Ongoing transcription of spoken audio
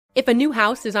If a new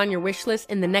house is on your wish list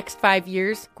in the next 5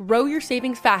 years, grow your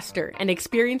savings faster and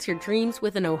experience your dreams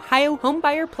with an Ohio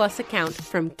Homebuyer Plus account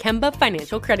from Kemba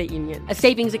Financial Credit Union. A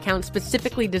savings account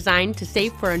specifically designed to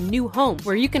save for a new home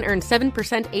where you can earn 7%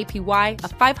 APY, a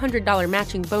 $500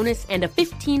 matching bonus, and a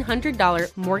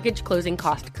 $1,500 mortgage closing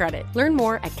cost credit. Learn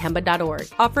more at Kemba.org.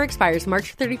 Offer expires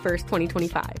March 31st,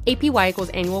 2025. APY equals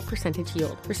annual percentage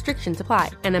yield. Restrictions apply.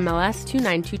 NMLS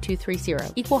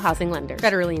 292230. Equal housing lender.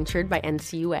 Federally insured by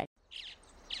NCUA.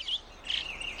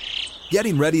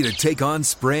 Getting ready to take on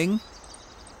spring?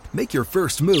 Make your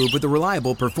first move with the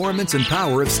reliable performance and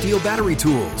power of Steel battery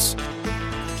tools.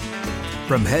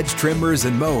 From hedge trimmers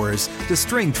and mowers to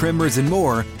string trimmers and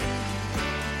more,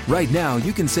 right now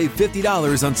you can save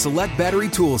 $50 on select battery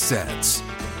tool sets.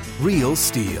 Real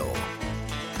Steel.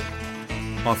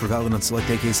 Offer valid on select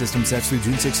AK system sets through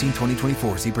June 16,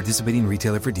 2024. See participating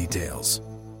retailer for details.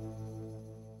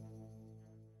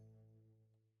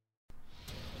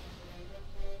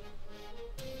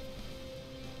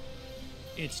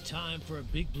 It's time for a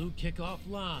Big Blue Kickoff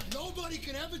Live. Nobody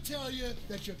can ever tell you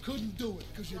that you couldn't do it,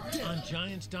 because you did. On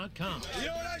Giants.com. You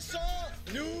know what I saw?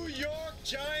 New York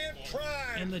Giant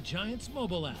pride. And the Giants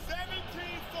mobile app. 17-14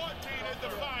 is the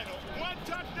final. One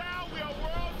touchdown, we are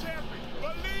world champions.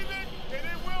 Believe it, and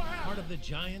it will happen. Part of the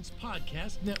Giants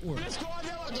Podcast Network. Let's go out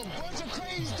there like a bunch of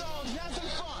crazy dogs. Have some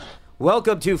fun.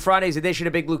 Welcome to Friday's edition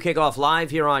of Big Blue Kickoff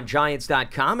Live here on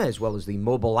Giants.com, as well as the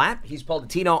mobile app. He's Paul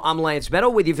Dottino. I'm Lance Meadow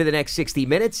with you for the next 60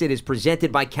 minutes. It is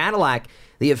presented by Cadillac,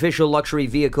 the official luxury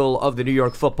vehicle of the New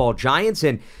York Football Giants.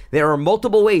 And there are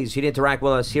multiple ways you'd interact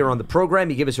with us here on the program.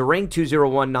 You give us a ring,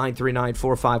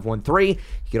 201-939-4513. You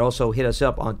can also hit us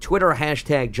up on Twitter,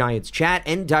 hashtag GiantsChat,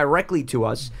 and directly to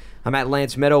us. I'm at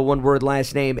Lance Meadow, one word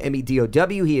last name,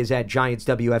 M-E-D-O-W. He is at Giants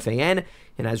WFAN.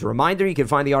 And as a reminder, you can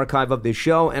find the archive of this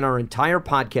show and our entire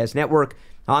podcast network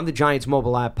on the Giants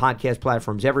mobile app, podcast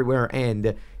platforms everywhere,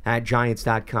 and at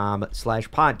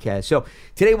Giants.com/podcast. So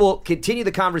today we'll continue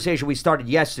the conversation we started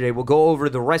yesterday. We'll go over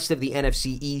the rest of the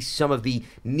NFC East, some of the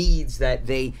needs that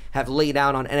they have laid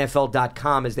out on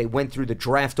NFL.com as they went through the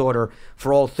draft order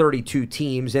for all 32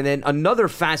 teams. And then another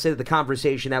facet of the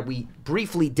conversation that we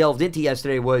briefly delved into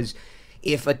yesterday was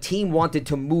if a team wanted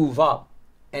to move up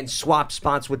and swap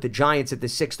spots with the Giants at the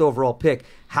 6th overall pick,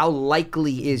 how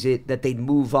likely is it that they'd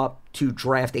move up to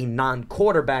draft a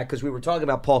non-quarterback? Because we were talking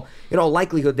about, Paul, in all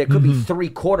likelihood, there could be 3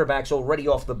 quarterbacks already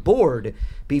off the board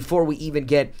before we even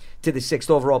get to the 6th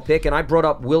overall pick. And I brought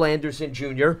up Will Anderson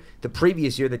Jr. The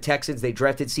previous year, the Texans, they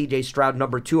drafted C.J. Stroud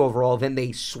number 2 overall. Then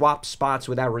they swapped spots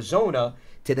with Arizona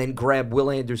to then grab Will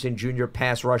Anderson Jr.,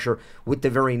 pass rusher, with the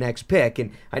very next pick.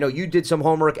 And I know you did some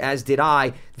homework, as did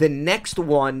I. The next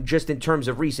one, just in terms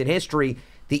of recent history,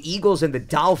 the Eagles and the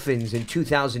Dolphins in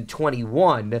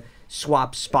 2021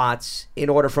 swapped spots in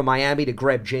order for Miami to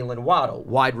grab Jalen Waddle,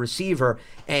 wide receiver.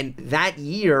 And that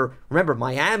year, remember,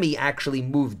 Miami actually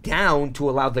moved down to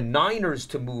allow the Niners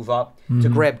to move up to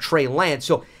grab Trey Lance.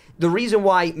 So the reason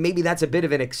why maybe that's a bit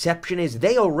of an exception is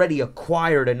they already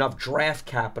acquired enough draft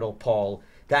capital, Paul,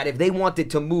 that if they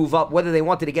wanted to move up, whether they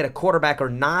wanted to get a quarterback or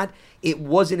not, it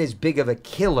wasn't as big of a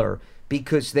killer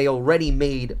because they already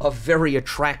made a very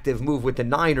attractive move with the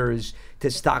Niners to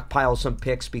stockpile some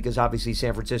picks, because obviously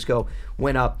San Francisco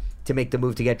went up to make the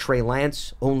move to get Trey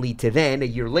Lance, only to then, a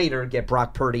year later, get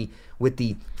Brock Purdy with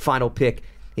the final pick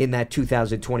in that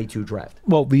 2022 draft.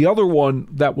 Well, the other one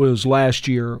that was last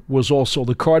year was also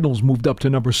the Cardinals moved up to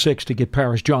number 6 to get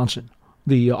Paris Johnson,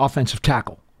 the offensive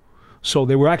tackle. So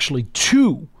there were actually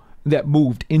 2 that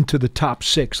moved into the top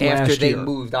 6 last year. After they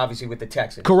moved, obviously, with the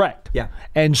Texans. Correct. Yeah.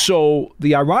 And so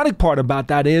the ironic part about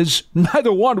that is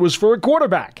neither one was for a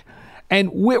quarterback.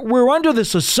 And we're under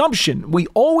this assumption. We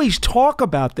always talk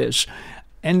about this,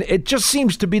 and it just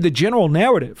seems to be the general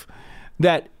narrative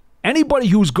that anybody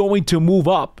who's going to move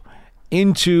up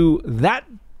into that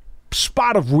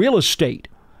spot of real estate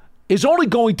is only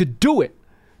going to do it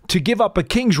to give up a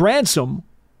king's ransom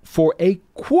for a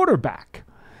quarterback.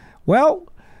 Well,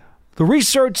 the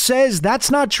research says that's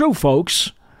not true,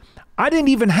 folks. I didn't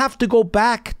even have to go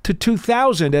back to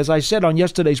 2000, as I said on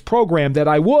yesterday's program that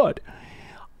I would.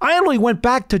 I only went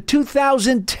back to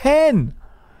 2010,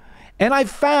 and I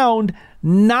found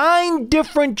 9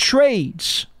 different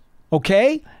trades,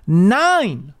 okay?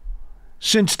 9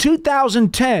 since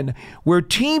 2010, where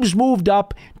teams moved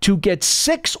up to get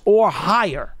 6 or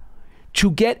higher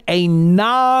to get a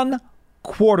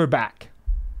non-quarterback.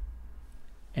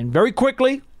 And very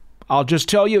quickly, I'll just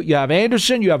tell you, you have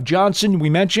Anderson, you have Johnson,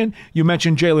 you mentioned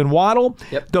Jalen Waddle.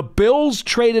 Yep. The Bills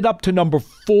traded up to number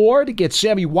 4 to get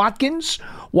Sammy Watkins,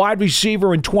 wide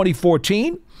receiver in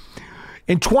 2014.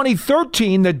 In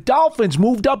 2013, the Dolphins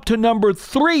moved up to number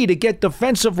 3 to get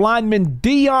defensive lineman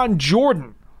Deion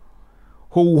Jordan,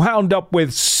 who wound up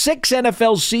with 6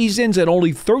 NFL seasons and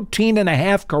only 13 and a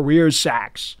half career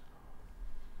sacks.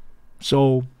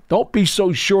 So don't be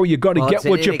so sure you're going to get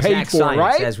what you paid for,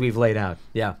 right? As we've laid out,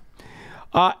 yeah.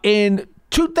 In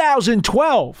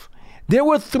 2012, there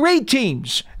were 3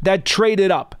 teams that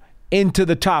traded up into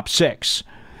the top 6.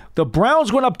 The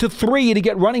Browns went up to 3 to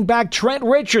get running back Trent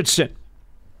Richardson.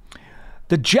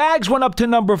 The Jags went up to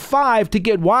number 5 to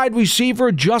get wide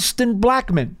receiver Justin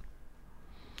Blackmon.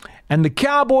 And the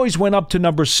Cowboys went up to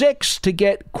number 6 to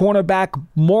get cornerback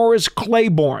Morris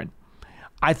Claiborne.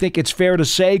 I think it's fair to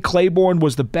say Claiborne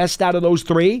was the best out of those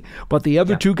 3, but the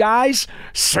other 2 guys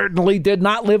certainly did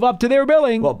not live up to their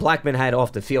billing. Well, Blackmon had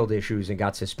off-the-field issues and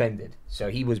got suspended, so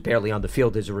he was barely on the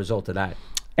field as a result of that.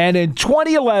 And in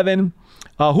 2011,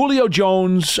 Julio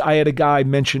Jones, I had a guy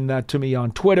mention that to me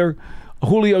on Twitter.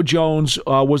 Julio Jones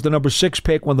was the number 6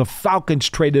 pick when the Falcons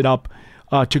traded up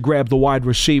to grab the wide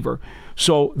receiver.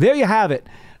 So there you have it.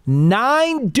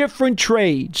 9 different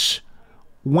trades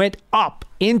went up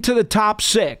into the top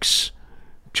 6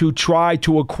 to try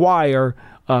to acquire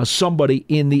somebody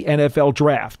in the NFL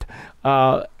draft.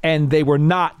 And they were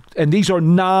not, and these are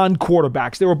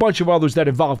non-quarterbacks. There were a bunch of others that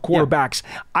involve quarterbacks.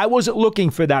 Yeah. I wasn't looking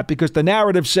for that because the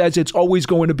narrative says it's always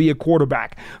going to be a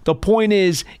quarterback. The point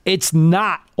is, it's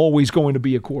not always going to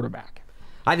be a quarterback.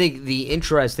 I think the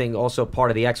interesting also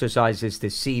part of the exercise is to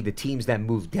see the teams that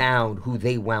moved down, who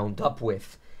they wound up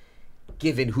with,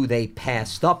 given who they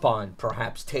passed up on,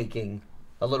 perhaps taking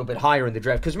a little bit higher in the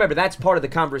draft. Because remember, that's part of the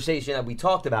conversation that we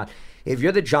talked about. If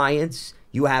you're the Giants,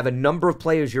 you have a number of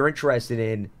players you're interested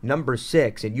in, number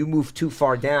 6, and you move too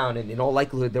far down, and in all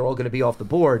likelihood they're all going to be off the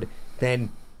board,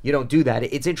 then you don't do that.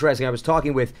 It's interesting. I was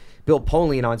talking with Bill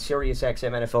Polian on Sirius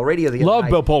XM NFL Radio the other night. Love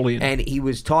Bill Polian. And he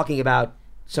was talking about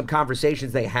some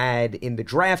conversations they had in the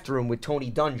draft room with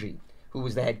Tony Dungy, who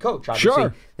was the head coach,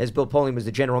 obviously, as Bill Polian was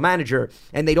the general manager.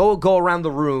 And they'd all go around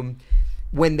the room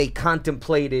when they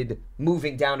contemplated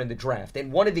moving down in the draft.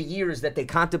 And one of the years that they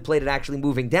contemplated actually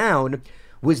moving down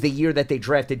was the year that they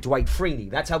drafted Dwight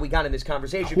Freeney. That's how we got in this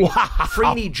conversation. Wow.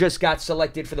 Freeney just got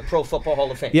selected for the Pro Football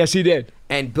Hall of Fame. Yes, he did.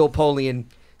 And Bill Polian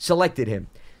selected him.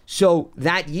 So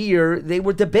that year, they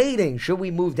were debating, should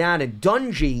we move down? And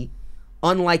Dungy,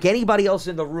 unlike anybody else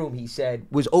in the room, he said,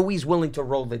 was always willing to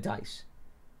roll the dice.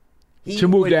 To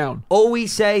move down.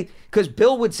 Always say, because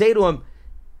Bill would say to him,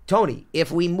 Tony,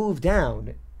 if we move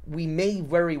down, we may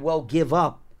very well give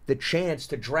up the chance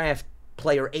to draft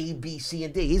player A, B, C,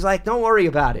 and D. He's like, don't worry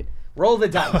about it. Roll the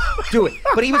dice. Do it.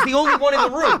 But he was the only one in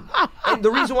the room. And the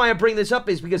reason why I bring this up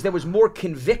is because there was more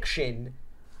conviction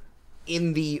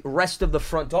in the rest of the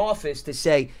front office to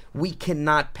say, we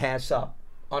cannot pass up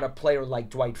on a player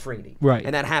like Dwight Freeney. Right.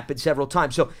 And that happened several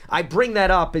times. So I bring that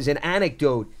up as an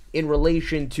anecdote in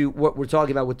relation to what we're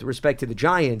talking about with respect to the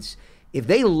Giants. If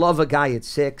they love a guy at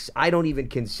 6, I don't even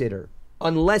consider,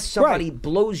 unless somebody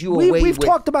blows you away. We've with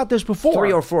talked about this before.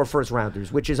 3 or 4 first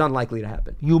rounders, which is unlikely to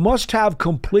happen. You must have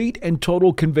complete and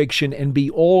total conviction and be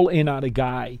all in on a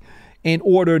guy in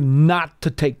order not to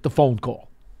take the phone call.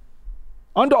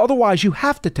 Otherwise, you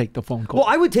have to take the phone call. Well,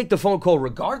 I would take the phone call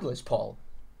regardless, Paul.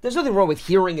 There's nothing wrong with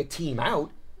hearing a team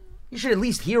out. You should at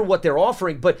least hear what they're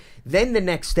offering. But then the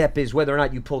next step is whether or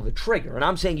not you pull the trigger. And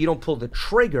I'm saying you don't pull the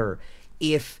trigger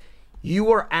if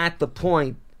you are at the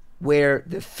point where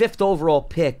the 5th overall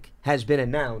pick has been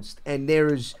announced and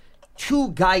there's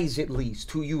 2 guys at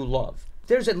least who you love.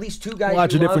 There's at least 2 guys. Well,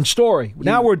 that's a different story.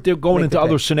 Now we're going into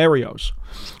other scenarios.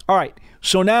 All right.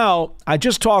 So now I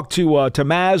just talked to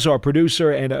Maz, our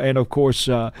producer, and of course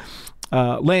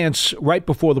Lance right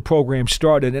before the program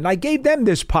started, and I gave them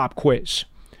this pop quiz.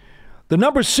 The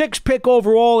number 6 pick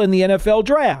overall in the NFL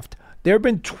draft. There have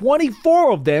been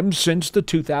 24 of them since the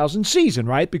 2000 season,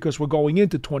 right? Because we're going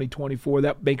into 2024.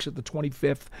 That makes it the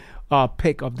 25th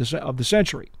pick of the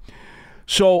century.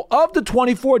 So of the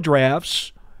 24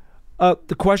 drafts,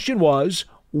 the question was,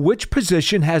 which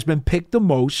position has been picked the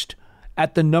most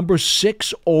at the number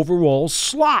 6 overall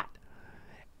slot?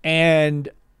 And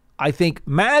I think,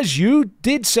 Maz, you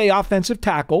did say offensive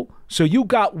tackle, so you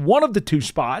got one of the 2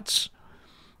 spots.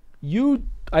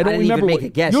 I don't remember. Make a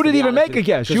guess, you didn't even make a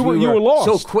guess. You were lost.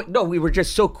 So quick. No, we were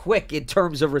just so quick in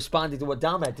terms of responding to what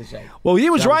Dom had to say. Well,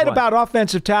 he was right about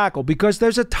offensive tackle because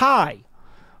there's a tie.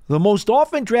 The most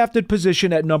often drafted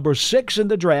position at number 6 in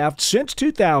the draft since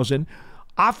 2000,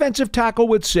 offensive tackle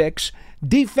with 6,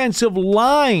 defensive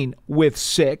line with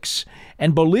 6,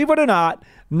 and believe it or not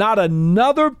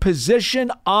another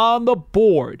position on the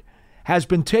board has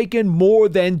been taken more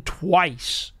than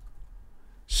twice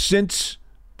since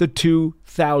the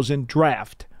 2000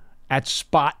 draft at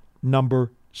spot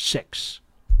number 6.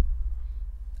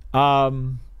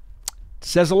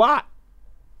 Says a lot.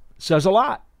 Says a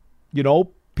lot. You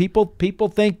know, people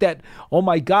think that, oh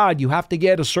my God, you have to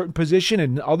get a certain position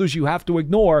and others you have to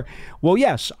ignore. Well,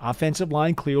 yes, offensive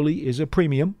line clearly is a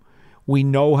premium. We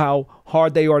know how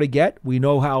hard they are to get. We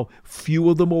know how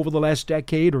few of them over the last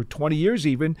decade or 20 years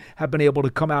even have been able to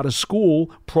come out of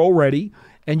school pro-ready,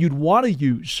 and you'd want to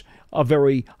use a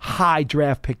very high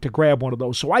draft pick to grab one of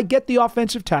those. So I get the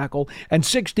offensive tackle and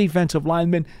 6 defensive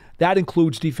linemen. That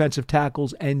includes defensive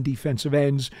tackles and defensive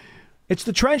ends. It's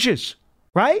the trenches,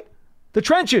 right? The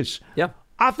trenches. Yep.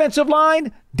 Offensive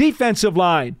line, defensive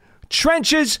line.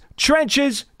 Trenches,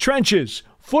 trenches, trenches.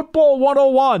 Football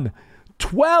 101.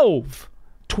 12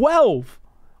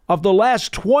 of the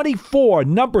last 24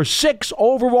 number 6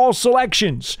 overall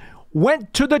selections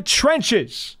went to the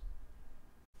trenches.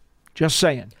 Just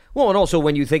saying. Well, and also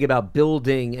when you think about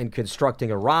building and constructing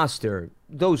a roster,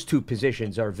 those 2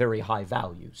 positions are very high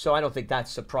value. So I don't think that's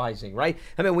surprising, right?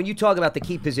 I mean, when you talk about the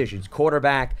key positions,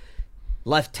 quarterback,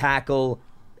 left tackle,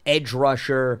 edge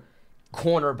rusher,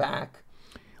 cornerback,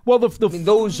 well,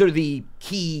 those are the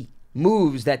key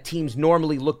moves that teams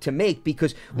normally look to make,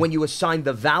 because when you assign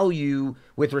the value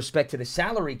with respect to the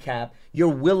salary cap, you're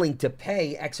willing to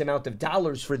pay X amount of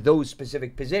dollars for those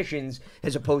specific positions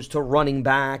as opposed to running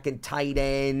back and tight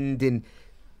end and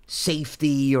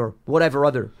safety or whatever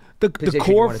other the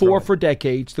core 4 for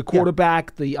decades, the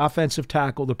quarterback, the offensive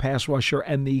tackle, the pass rusher,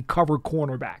 and the cover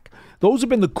cornerback. Those have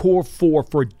been the core 4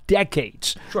 for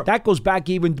decades. Sure. That goes back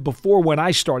even before when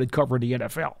I started covering the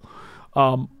NFL.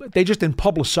 They just didn't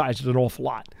publicize it an awful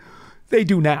lot. They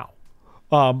do now.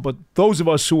 But those of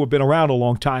us who have been around a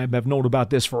long time have known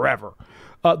about this forever.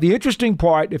 The interesting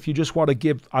part, if you just want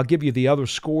to I'll give you the other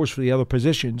scores for the other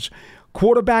positions.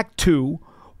 Quarterback 2,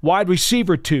 wide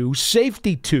receiver 2,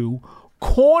 safety 2,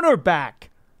 cornerback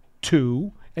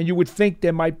 2, and you would think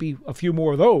there might be a few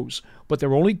more of those, but there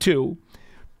are only 2.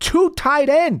 2 tight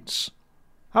ends.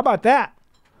 How about that?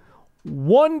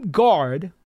 1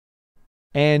 guard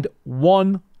and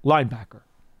 1 linebacker.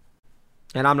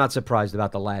 And I'm not surprised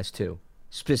about the last 2,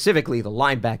 specifically the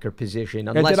linebacker position.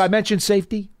 And did I mention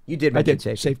safety? You did mention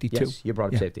safety too. Yes, you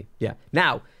brought up safety. Yeah.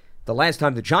 Now, the last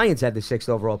time the Giants had the 6th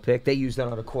overall pick, they used it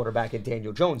on a quarterback in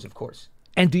Daniel Jones, of course.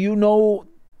 And do you know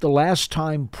the last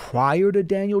time prior to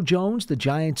Daniel Jones, the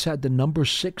Giants had the number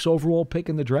 6 overall pick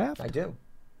in the draft? I do.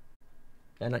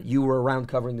 And you were around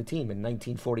covering the team in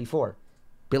 1944.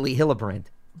 Billy Hillebrand.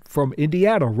 From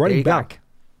Indiana, running back. Go.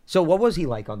 So what was he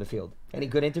like on the field? Any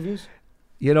good interviews?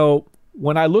 You know,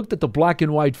 when I looked at the black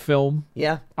and white film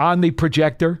on the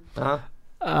projector, picked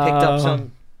up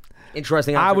some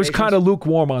interesting observations. I was kind of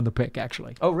lukewarm on the pick,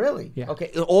 actually. Oh, really? Yeah.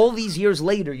 Okay. All these years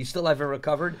later, you still haven't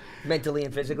recovered mentally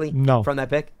and physically from that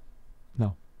pick?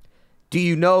 No. Do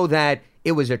you know that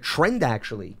it was a trend,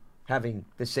 actually, having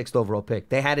the 6th overall pick?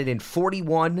 They had it in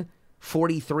 41,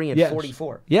 43, and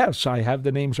 44. Yes, I have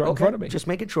the names right in front of me. Just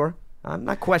making sure. I'm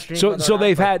not questioning. So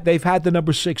they've had the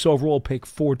number 6 overall pick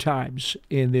 4 times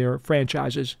in their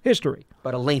franchise's history.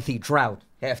 But a lengthy drought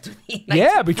after the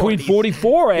 1940s. Between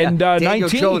 44 and 19. Daniel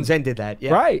Jones ended that.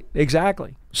 Yeah. Right,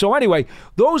 exactly. So anyway,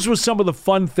 those were some of the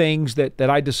fun things that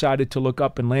I decided to look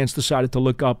up and Lance decided to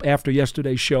look up after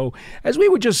yesterday's show. As we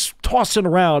were just tossing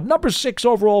around, number 6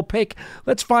 overall pick,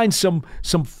 let's find some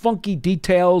funky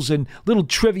details and little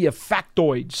trivia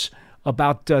factoids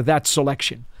about that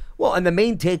selection. Well, and the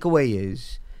main takeaway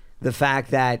is the fact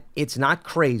that it's not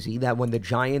crazy that when the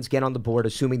Giants get on the board,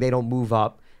 assuming they don't move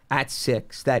up at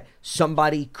 6, that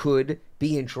somebody could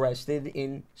be interested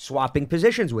in swapping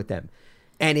positions with them.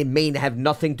 And it may have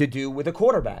nothing to do with a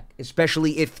quarterback,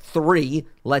 especially if 3,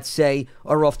 let's say,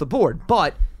 are off the board.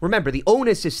 But remember, the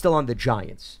onus is still on the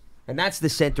Giants. And that's the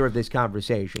center of this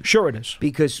conversation. Sure it is.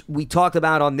 Because we talked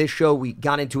about on this show, we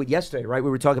got into it yesterday, right? We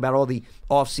were talking about all the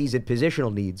off-season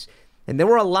positional needs. And there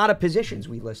were a lot of positions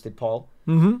we listed, Paul.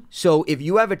 Mm-hmm. So if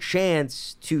you have a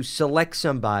chance to select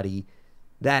somebody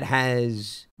that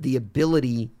has the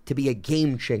ability to be a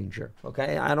game changer,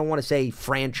 okay? I don't want to say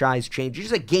franchise changer,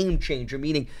 just a game changer,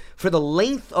 meaning for the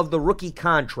length of the rookie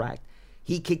contract,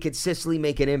 he can consistently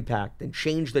make an impact and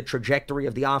change the trajectory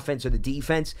of the offense or the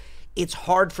defense. It's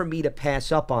hard for me to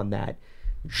pass up on that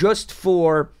just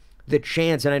for the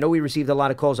chance, and I know we received a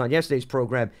lot of calls on yesterday's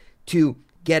program, to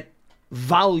get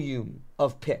volume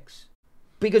of picks,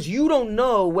 because you don't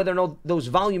know whether or not those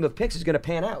volume of picks is going to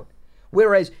pan out.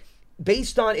 Whereas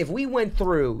based on, if we went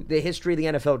through the history of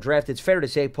the NFL draft, it's fair to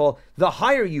say, Paul, the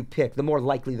higher you pick, the more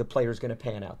likely the player is going to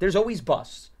pan out. There's always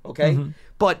busts, okay? Mm-hmm.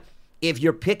 But if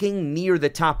you're picking near the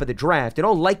top of the draft, in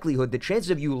all likelihood, the chances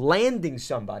of you landing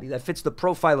somebody that fits the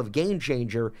profile of game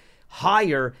changer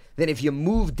higher than if you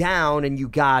move down and you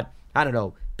got, I don't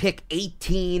know, pick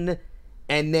 18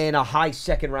 and then a high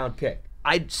second-round pick.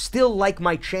 I'd still like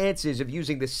my chances of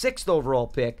using the 6th overall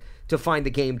pick to find the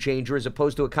game changer as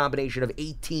opposed to a combination of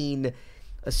 18,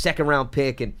 a second-round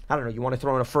pick, and I don't know, you want to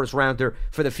throw in a first-rounder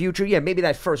for the future? Yeah, maybe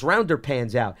that first-rounder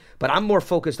pans out. But I'm more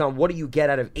focused on what do you get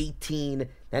out of 18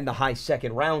 and the high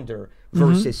second-rounder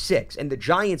versus 6. And the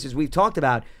Giants, as we've talked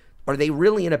about, are they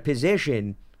really in a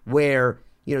position where,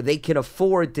 you know, they can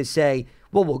afford to say,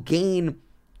 well, we'll gain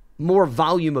more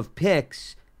volume of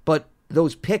picks, but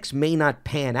those picks may not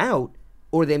pan out,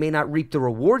 or they may not reap the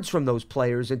rewards from those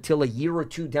players until a year or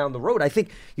two down the road. I think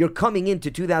you're coming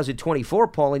into 2024,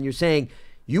 Paul, and you're saying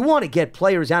you want to get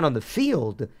players out on the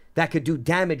field that could do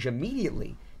damage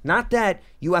immediately. Not that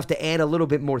you have to add a little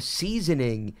bit more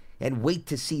seasoning and wait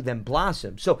to see them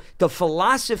blossom. So the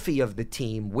philosophy of the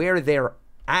team, where they're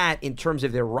at in terms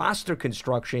of their roster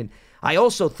construction, I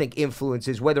also think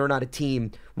influences whether or not a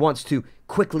team wants to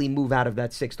quickly move out of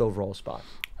that 6th overall spot.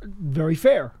 Very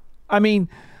fair. I mean,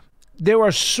 there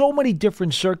are so many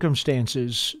different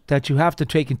circumstances that you have to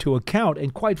take into account.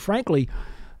 And quite frankly,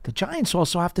 the Giants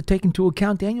also have to take into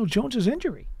account Daniel Jones'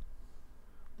 injury,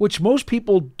 which most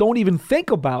people don't even think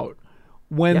about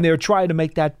when they're trying to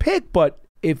make that pick. But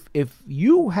if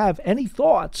you have any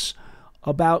thoughts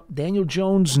about Daniel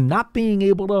Jones not being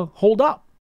able to hold up,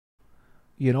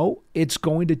 you know, it's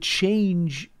going to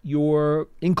change your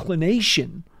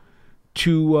inclination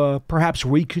to perhaps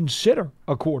reconsider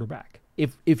a quarterback.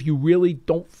 If you really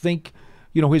don't think,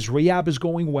 you know, his rehab is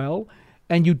going well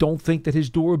and you don't think that his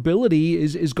durability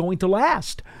is going to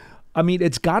last. I mean,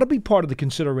 it's got to be part of the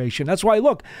consideration. That's why,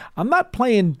 look, I'm not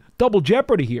playing double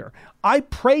jeopardy here. I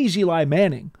praise Eli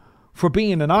Manning for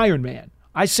being an Iron Man.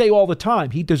 I say all the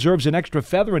time he deserves an extra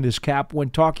feather in his cap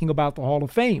when talking about the Hall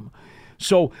of Fame.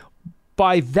 So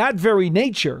by that very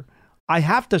nature, I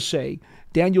have to say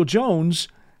Daniel Jones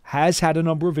has had a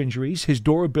number of injuries. His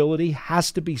durability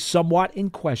has to be somewhat in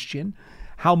question.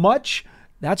 How much?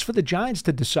 That's for the Giants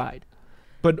to decide.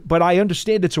 But I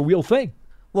understand it's a real thing.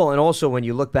 Well, and also when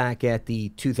you look back at the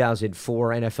 2004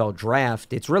 NFL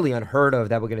draft, it's really unheard of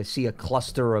that we're going to see a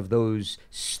cluster of those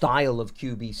style of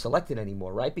QB selected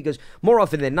anymore, right? Because more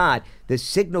often than not, the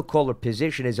signal caller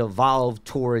position has evolved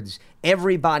towards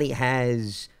everybody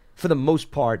has, for the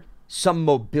most part, some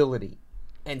mobility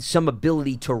and some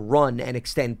ability to run and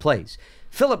extend plays.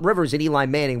 Phillip Rivers and Eli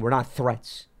Manning were not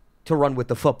threats to run with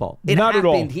the football. It not at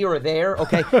all. happened here or there,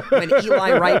 okay? When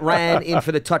Eli Wright ran in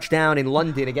for the touchdown in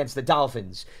London against the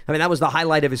Dolphins. I mean, that was the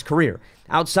highlight of his career.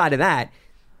 Outside of that,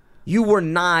 you were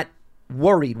not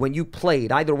worried when you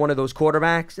played either one of those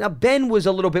quarterbacks. Now, Ben was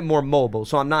a little bit more mobile,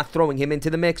 so I'm not throwing him into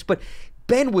the mix, but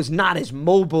Ben was not as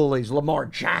mobile as Lamar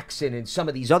Jackson and some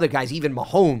of these other guys, even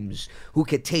Mahomes, who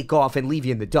could take off and leave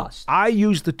you in the dust. I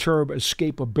use the term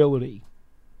escapability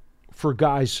for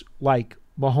guys like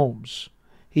Mahomes.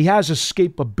 He has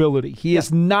escapability. He is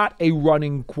not a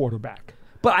running quarterback.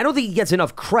 But I don't think he gets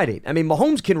enough credit. I mean,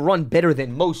 Mahomes can run better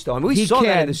than most, though. I mean, we saw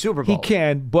that in the Super Bowl. He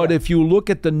can, but if you look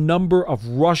at the number of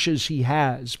rushes he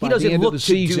has by the end of the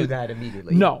season. He doesn't look to do that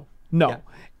immediately. No. Yeah.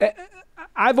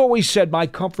 I've always said my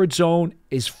comfort zone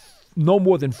is no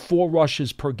more than 4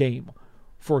 rushes per game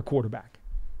for a quarterback.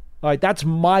 All right, that's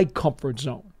my comfort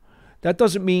zone. That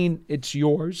doesn't mean it's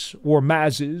yours or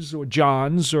Maz's or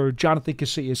John's or Jonathan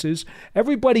Casillas's.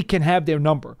 Everybody can have their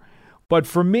number. But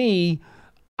for me,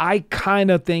 I kind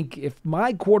of think if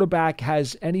my quarterback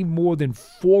has any more than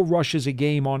 4 rushes a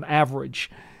game on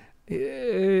average,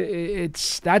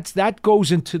 that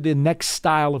goes into the next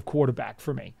style of quarterback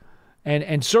for me.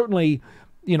 And certainly,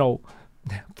 you know,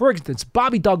 for instance,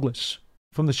 Bobby Douglas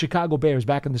from the Chicago Bears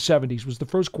back in the 70s was the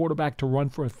first quarterback to run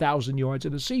for 1,000 yards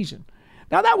in a season.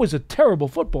 Now, that was a terrible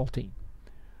football team.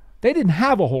 They didn't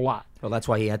have a whole lot. Well, that's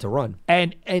why he had to run.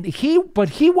 But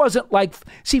he wasn't like,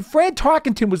 see, Fran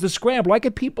Tarkenton was the scrambler. I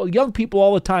get young people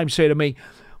all the time say to me,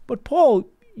 but Paul,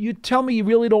 you tell me you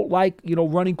really don't like, you know,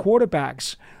 running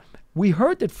quarterbacks. We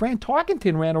heard that Fran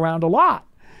Tarkenton ran around a lot.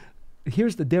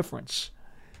 Here's the difference.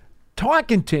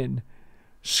 Tarkenton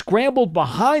scrambled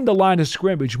behind the line of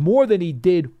scrimmage more than he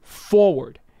did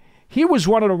forward. He was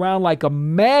running around like a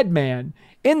madman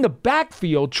in the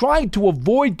backfield trying to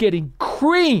avoid getting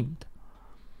creamed.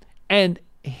 And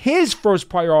his first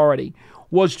priority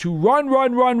was to run,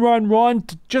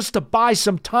 just to buy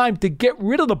some time to get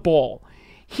rid of the ball.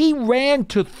 He ran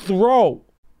to throw.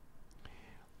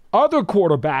 Other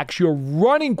quarterbacks, your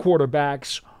running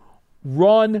quarterbacks,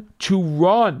 run to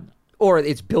run. Or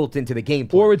it's built into the game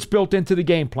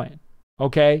plan.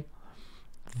 Okay?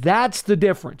 That's the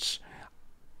difference.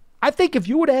 I think if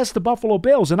you would ask the Buffalo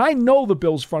Bills, and I know the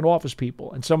Bills front office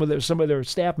people and some of their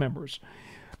staff members,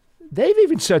 they've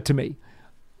even said to me,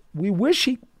 we wish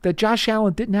that Josh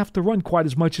Allen didn't have to run quite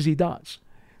as much as he does.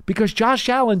 Because Josh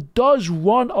Allen does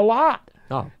run a lot.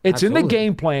 Oh, it's absolutely. in the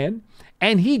game plan,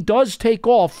 and he does take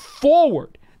off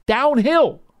forward,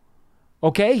 downhill.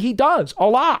 Okay? He does a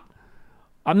lot.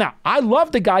 Now, I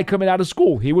love the guy coming out of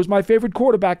school. He was my favorite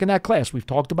quarterback in that class. We've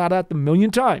talked about that a million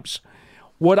times.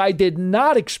 What I did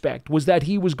not expect was that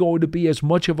he was going to be as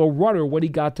much of a runner when he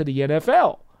got to the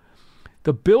NFL.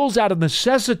 The Bills, out of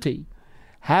necessity,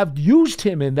 have used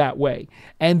him in that way,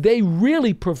 and they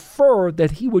really prefer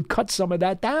that he would cut some of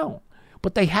that down.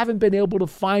 But they haven't been able to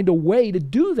find a way to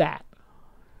do that.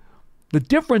 The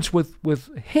difference with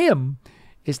him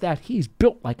is that he's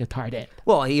built like a tight end.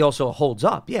 Well, he also holds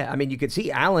up. Yeah, I mean, you could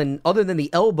see Allen, other than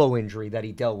the elbow injury that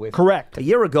he dealt with Correct. a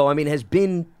year ago, I mean, has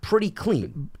been pretty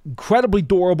clean. Incredibly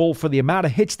durable for the amount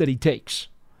of hits that he takes.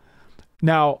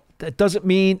 Now, that doesn't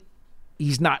mean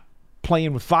he's not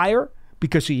playing with fire,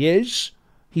 because he is.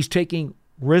 He's taking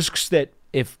risks that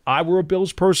if I were a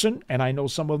Bills person, and I know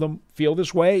some of them feel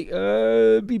this way,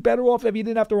 it'd be better off if he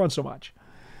didn't have to run so much.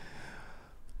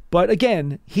 But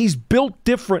again, he's built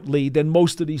differently than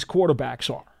most of these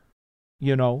quarterbacks are.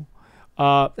 You know,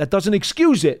 that doesn't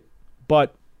excuse it,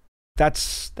 but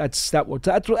that's what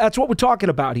we're talking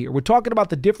about here. We're talking about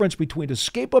the difference between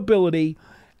escapability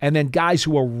and then guys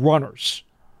who are runners.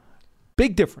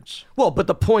 Big difference. Well, but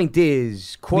the point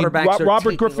is, quarterbacks are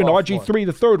Robert taking Griffin, off RG3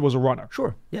 the third, was a runner.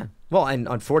 Sure, yeah. Well, and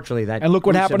unfortunately, that and look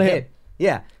what gruesome happened to him. hit.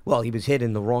 Yeah, well, he was hit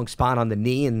in the wrong spot on the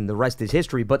knee, and the rest is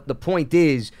history. But the point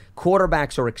is,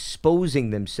 quarterbacks are exposing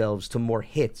themselves to more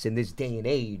hits in this day and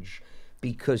age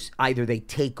because either they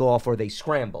take off or they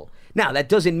scramble. Now, that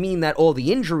doesn't mean that all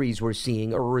the injuries we're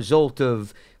seeing are a result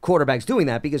of quarterbacks doing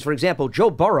that, because, for example,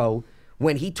 Joe Burrow,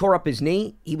 when he tore up his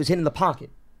knee, he was hit in the pocket.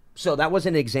 So that was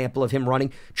an example of him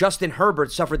running. Justin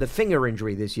Herbert suffered the finger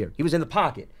injury this year. He was in the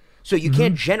pocket. So you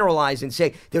can't generalize and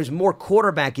say there's more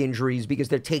quarterback injuries because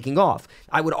they're taking off.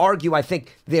 I would argue, I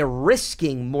think they're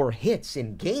risking more hits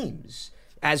in games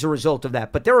as a result of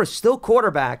that. But there are still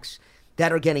quarterbacks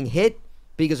that are getting hit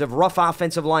because of rough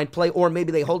offensive line play, or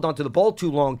maybe they hold on to the ball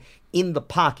too long in the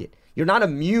pocket. You're not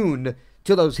immune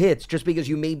to those hits just because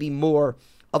you may be more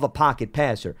of a pocket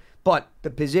passer. But the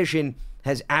position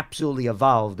has absolutely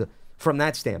evolved from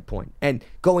that standpoint. And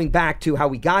going back to how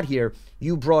we got here,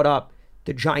 you brought up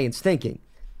the Giants thinking.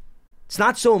 It's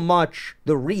not so much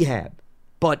the rehab,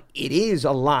 but it is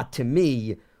a lot to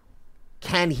me.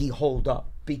 Can he hold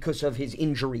up because of his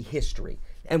injury history?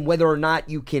 And whether or not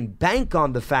you can bank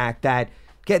on the fact that,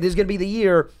 okay, this is going to be the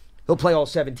year he'll play all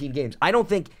 17 games. I don't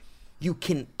think you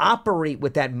can operate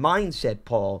with that mindset,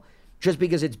 Paul, just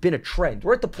because it's been a trend.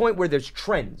 We're at the point where there's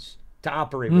trends to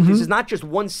operate with. This is not just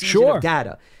one season of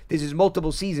data. This is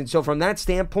multiple seasons. So from that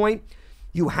standpoint,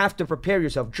 you have to prepare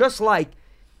yourself. Just like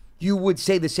you would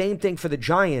say the same thing for the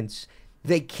Giants.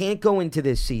 They can't go into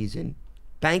this season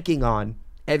banking on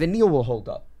Evan Neal will hold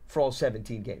up for all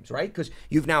 17 games, right? Because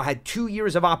you've now had 2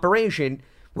 years of operation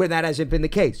where that hasn't been the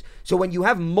case. So when you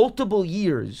have multiple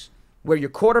years where your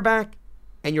quarterback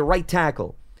and your right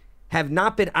tackle have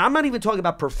not been, I'm not even talking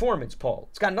about performance, Paul.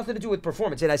 It's got nothing to do with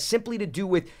performance. It has simply to do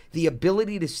with the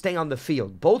ability to stay on the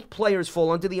field. Both players fall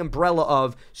under the umbrella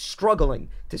of struggling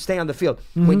to stay on the field.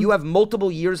 When you have multiple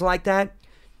years like that,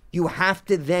 you have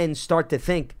to then start to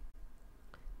think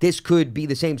this could be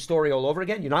the same story all over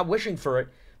again. You're not wishing for it,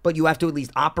 but you have to at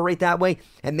least operate that way.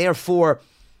 And therefore,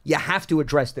 you have to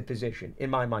address the position, in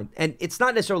my mind. And it's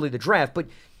not necessarily the draft, but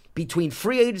between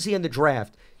free agency and the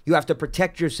draft, you have to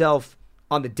protect yourself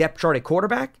on the depth chart at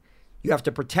quarterback. You have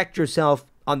to protect yourself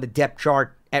on the depth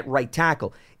chart at right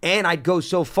tackle. And I'd go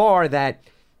so far that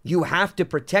you have to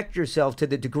protect yourself to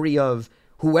the degree of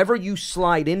whoever you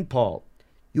slide in, Paul,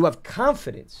 you have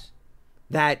confidence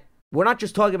that we're not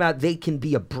just talking about they can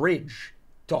be a bridge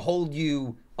to hold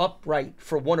you upright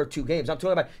for 1 or 2 games. I'm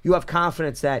talking about you have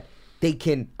confidence that they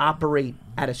can operate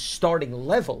at a starting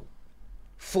level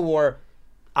for,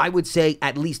 I would say,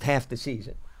 at least half the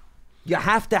season. You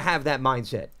have to have that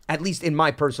mindset, at least in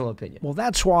my personal opinion. Well,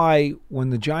 that's why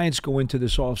when the Giants go into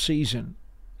this offseason,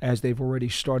 as they've already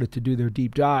started to do their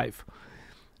deep dive,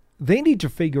 they need to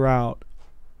figure out,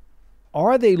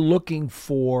 are they looking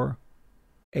for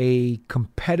a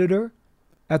competitor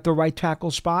at the right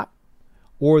tackle spot,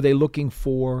 or are they looking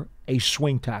for a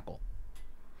swing tackle?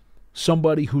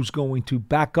 Somebody who's going to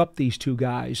back up these two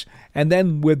guys, and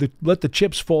then let the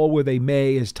chips fall where they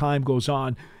may as time goes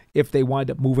on. If they wind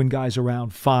up moving guys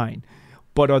around, fine.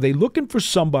 But are they looking for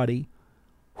somebody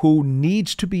who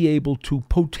needs to be able to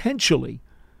potentially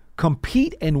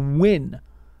compete and win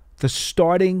the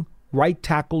starting right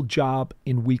tackle job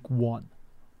in week 1?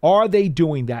 Are they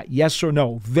doing that? Yes or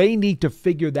no? They need to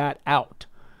figure that out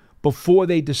before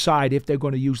they decide if they're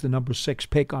going to use the number 6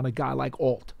 pick on a guy like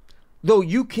Alt. Though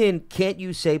can't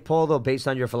you say, Paul, though, based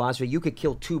on your philosophy, you could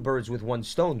kill 2 birds with 1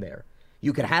 stone there.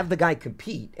 You could have the guy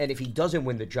compete, and if he doesn't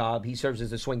win the job, he serves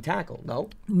as a swing tackle,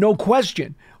 no? No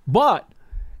question. But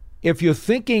if you're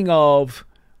thinking of,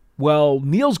 well,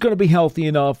 Neal's going to be healthy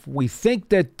enough, we think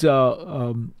that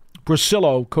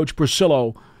Coach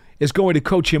Brasillo, is going to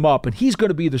coach him up, and he's going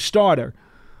to be the starter,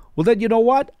 well, then you know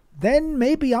what? Then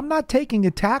maybe I'm not taking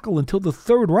a tackle until the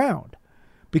 3rd round,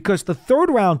 because the 3rd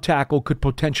round tackle could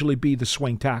potentially be the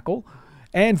swing tackle,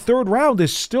 and 3rd round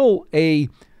is still a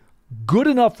good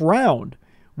enough round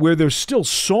where there's still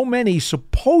so many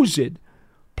supposed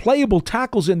playable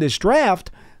tackles in this draft.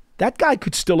 That guy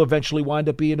could still eventually wind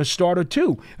up being a starter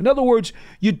too. In other words,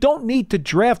 you don't need to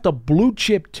draft a blue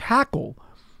chip tackle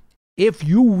if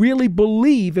you really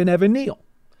believe in Evan Neal.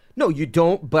 No, you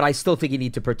don't, but I still think you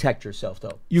need to protect yourself,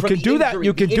 though. You can do that.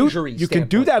 You can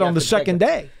do that on the second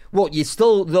day. Well, you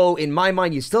still, though, in my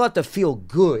mind, you still have to feel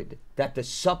good that the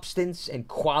substance and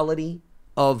quality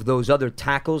of those other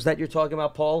tackles that you're talking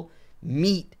about, Paul,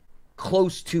 meet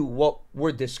close to what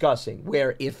we're discussing,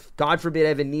 where if, God forbid,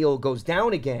 Evan Neal goes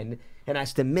down again and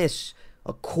has to miss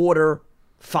a quarter,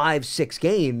 5, 6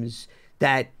 games,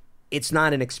 that it's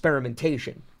not an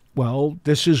experimentation. Well,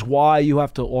 this is why you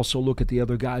have to also look at the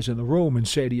other guys in the room and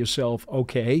say to yourself,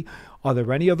 okay, are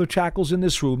there any other tackles in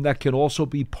this room that can also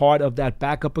be part of that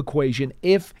backup equation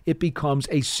if it becomes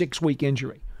a 6-week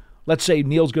injury? Let's say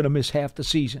Neal's going to miss half the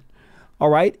season. All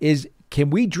right,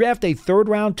 can we draft a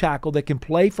 3rd-round tackle that can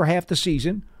play for half the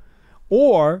season?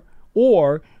 Or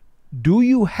do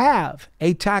you have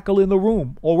a tackle in the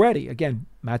room already? Again,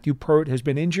 Matthew Pert has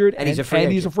been injured and he's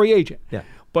a free agent. Yeah.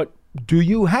 But do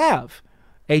you have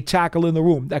a tackle in the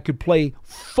room that could play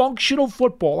functional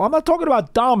football? I'm not talking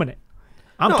about dominant.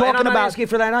 I'm talking not about asking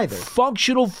for that either.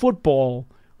 Functional football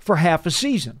for half a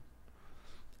season.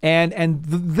 And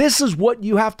this is what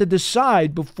you have to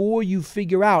decide before you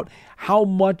figure out how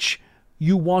much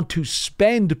you want to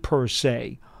spend, per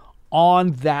se,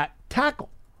 on that tackle.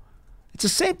 It's the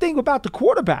same thing about the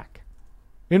quarterback.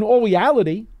 In all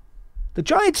reality, the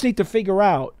Giants need to figure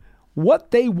out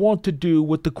what they want to do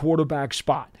with the quarterback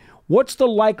spot. What's the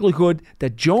likelihood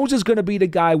that Jones is going to be the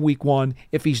guy week 1?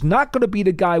 If he's not going to be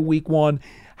the guy week 1,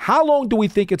 how long do we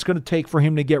think it's going to take for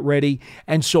him to get ready?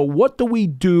 And so what do we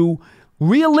do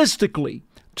realistically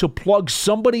to plug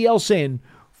somebody else in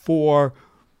for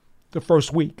the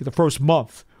first week, the first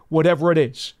month, whatever it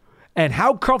is? And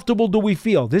how comfortable do we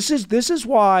feel? This is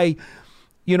why,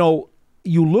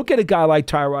 you look at a guy like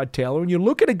Tyrod Taylor and you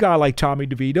look at a guy like Tommy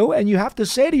DeVito and you have to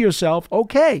say to yourself,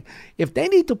 okay, if they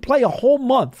need to play a whole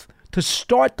month to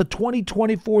start the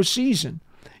 2024 season,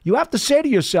 you have to say to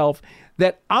yourself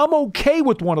that I'm okay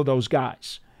with one of those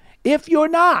guys. If you're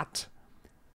not,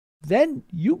 then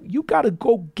you got to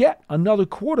go get another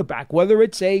quarterback, whether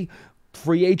it's a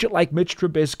free agent like Mitch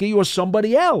Trubisky or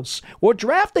somebody else, or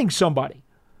drafting somebody.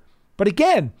 But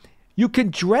again, you can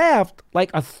draft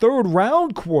like a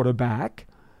 3rd-round quarterback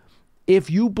if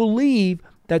you believe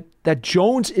that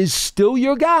Jones is still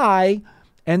your guy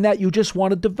and that you just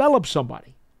want to develop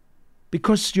somebody.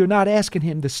 Because you're not asking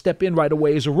him to step in right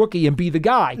away as a rookie and be the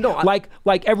guy. No,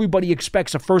 like everybody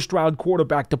expects a 1st-round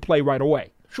quarterback to play right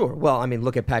away. Sure. Well, I mean,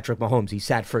 look at Patrick Mahomes. He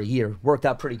sat for a year, worked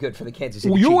out pretty good for the Kansas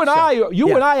City Chiefs.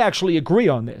 And I actually agree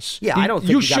on this. Yeah, I don't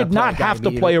think you should not have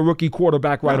to play a rookie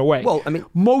quarterback right away. Well, I mean,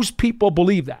 most people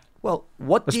believe that. Well,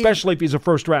 especially if he's a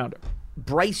 1st-rounder.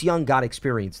 Bryce Young got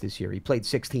experience this year. He played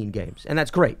 16 games, and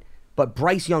that's great. But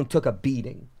Bryce Young took a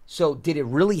beating. So did it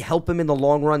really help him in the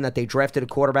long run that they drafted a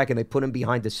quarterback and they put him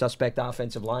behind the suspect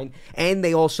offensive line? And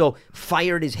they also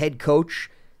fired his head coach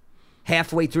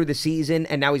halfway through the season,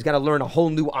 and now he's got to learn a whole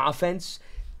new offense.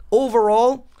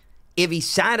 Overall, if he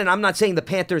sat, and I'm not saying the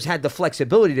Panthers had the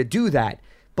flexibility to do that,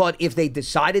 but if they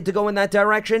decided to go in that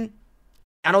direction,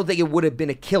 I don't think it would have been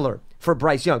a killer for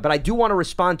Bryce Young. But I do want to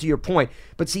respond to your point.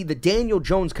 But see, the Daniel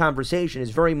Jones conversation is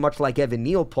very much like Evan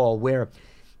Neal, Paul, where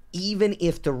even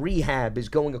if the rehab is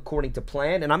going according to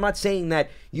plan, and I'm not saying that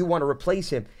you want to replace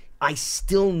him, I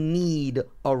still need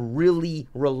a really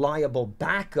reliable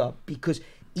backup, because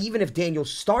even if Daniel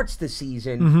starts the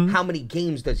season, how many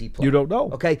games does he play? You don't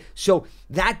know. Okay, so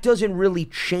that doesn't really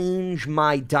change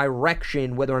my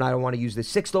direction, whether or not I want to use the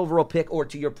 6th overall pick, or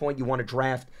to your point, you want to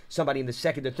draft somebody in the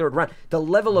 2nd or 3rd round. The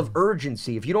level of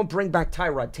urgency, if you don't bring back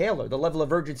Tyrod Taylor, the level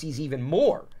of urgency is even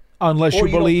more. Unless you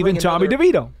believe in Tommy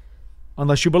DeVito.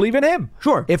 Unless you believe in him.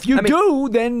 Sure. If you do,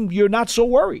 then you're not so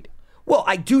worried. Well,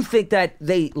 I do think that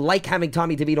they like having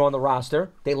Tommy DeVito on the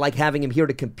roster. They like having him here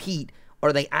to compete.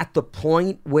 Are they at the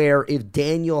point where if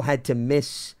Daniel had to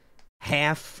miss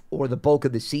half or the bulk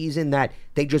of the season that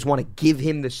they just want to give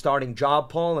him the starting job,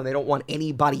 Paul, and they don't want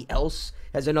anybody else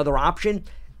as another option?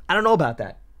 I don't know about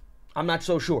that. I'm not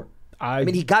so sure. I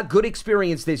mean, he got good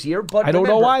experience this year, but I don't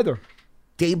know either.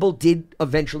 Dable did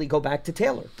eventually go back to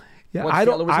Taylor. Yeah, I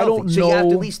don't know. So you have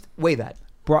to at least weigh that.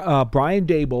 Brian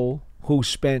Dable, who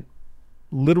spent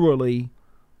literally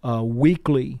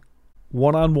weekly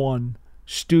one-on-one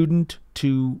student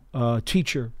to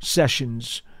teacher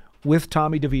sessions with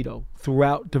Tommy DeVito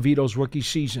throughout DeVito's rookie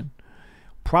season,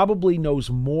 probably knows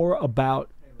more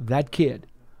about that kid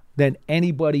than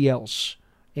anybody else,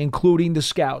 including the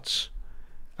scouts.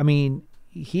 I mean,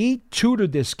 he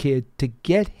tutored this kid to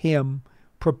get him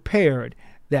prepared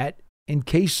that in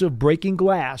case of breaking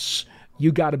glass,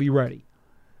 you got to be ready.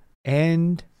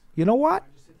 And you know what?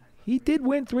 He did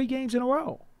win 3 games in a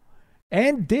row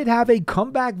and did have a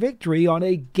comeback victory on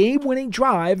a game-winning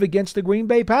drive against the Green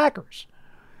Bay Packers.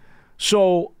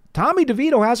 So Tommy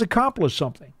DeVito has accomplished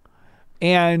something.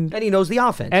 And he knows the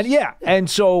offense. And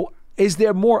so is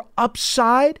there more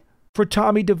upside for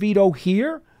Tommy DeVito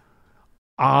here?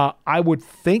 I would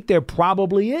think there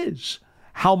probably is.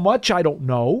 How much, I don't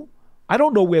know. I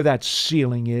don't know where that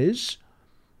ceiling is.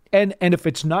 And if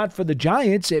it's not for the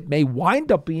Giants, it may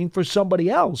wind up being for somebody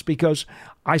else because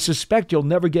I suspect you'll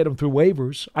never get him through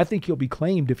waivers. I think he'll be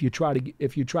claimed if you try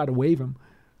to waive him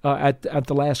at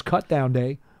the last cutdown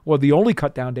day, or the only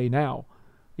cutdown day now.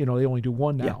 You know, they only do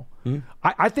one now. Yeah. Mm-hmm.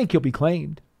 I think he'll be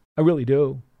claimed. I really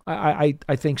do. I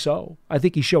think so. I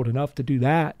think he showed enough to do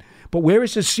that. But where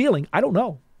is his ceiling? I don't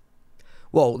know.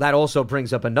 Well, that also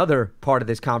brings up another part of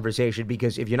this conversation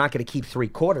because if you're not going to keep 3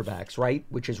 quarterbacks, right,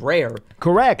 which is rare.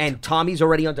 Correct. And Tommy's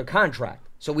already under contract,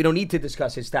 so we don't need to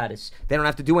discuss his status. They don't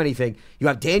have to do anything. You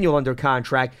have Daniel under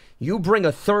contract. You bring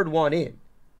a third one in,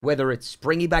 whether it's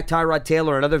bringing back Tyrod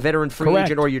Taylor, another veteran free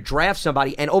agent, or you draft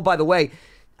somebody. And, oh, by the way,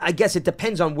 I guess it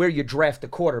depends on where you draft the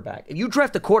quarterback. If you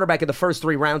draft a quarterback in the first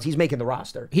 3 rounds, he's making the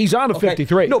roster. He's on the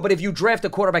 53. No, but if you draft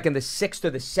a quarterback in the 6th or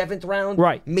the 7th round,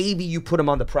 right, maybe you put him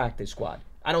on the practice squad.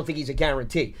 I don't think he's a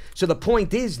guarantee. So the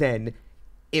point is then,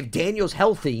 if Daniel's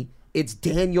healthy, it's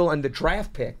Daniel and the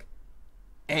draft pick.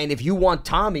 And if you want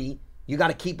Tommy, you got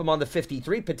to keep him on the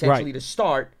 53 potentially to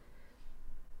start.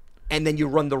 And then you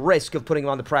run the risk of putting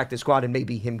him on the practice squad and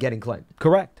maybe him getting claimed.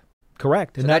 Correct.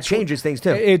 And that changes things too.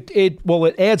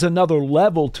 It adds another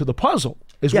level to the puzzle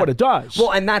is what it does.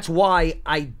 Well, and that's why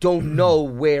I don't know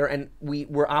where, and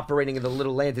we're operating in the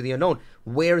little land of the unknown,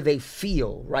 where they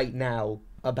feel right now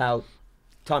about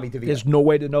Tommy DeVito. There's no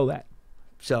way to know that.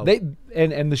 So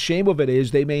and the shame of it is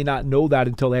they may not know that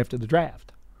until after the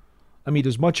draft. I mean,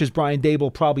 as much as Brian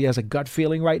Dable probably has a gut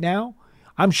feeling right now,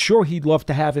 I'm sure he'd love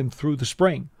to have him through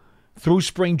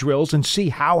spring drills and see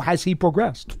how has he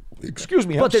progressed. Excuse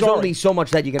me. But there's only so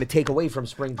much that you're going to take away from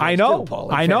spring drills. I know. Too,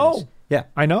 Paul, I know. Yeah,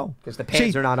 I know. Because the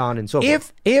pads are not on and so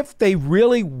forth. If they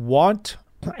really want,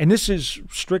 and this is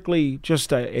strictly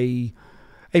just a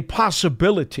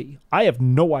possibility. I have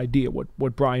no idea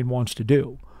what Brian wants to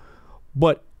do.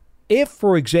 But if,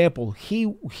 for example, he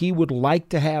would like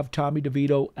to have Tommy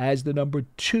DeVito as the number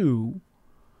 2,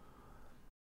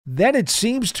 then it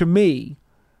seems to me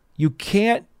you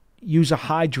can't use a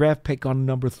high draft pick on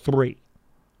number 3.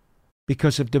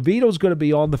 Because if DeVito's going to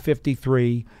be on the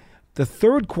 53, the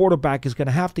third quarterback is going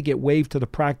to have to get waived to the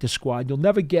practice squad. You'll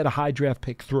never get a high draft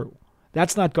pick through.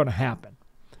 That's not going to happen.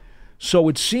 So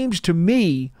it seems to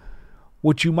me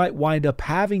what you might wind up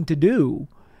having to do,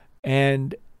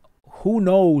 and who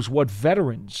knows what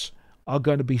veterans are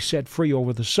going to be set free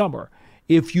over the summer.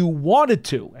 If you wanted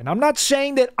to, and I'm not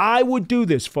saying that I would do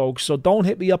this, folks, so don't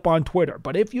hit me up on Twitter,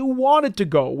 but if you wanted to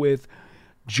go with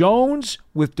Jones,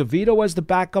 with DeVito as the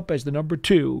backup as the number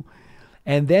 2,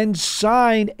 and then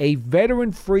sign a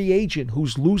veteran free agent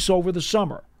who's loose over the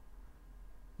summer.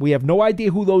 We have no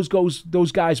idea who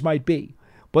those guys might be.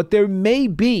 But there may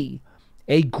be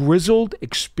a grizzled,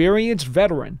 experienced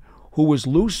veteran who was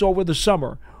loose over the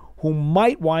summer who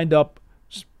might wind up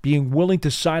being willing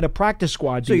to sign a practice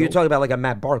squad deal. So you're talking about like a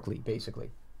Matt Barkley,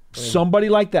 basically. Somebody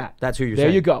like that. That's who you're saying.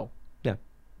 There you go. Yeah.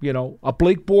 You know, a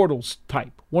Blake Bortles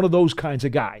type. One of those kinds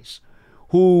of guys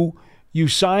who you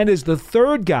sign as the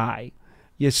third guy.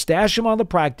 You stash him on the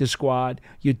practice squad.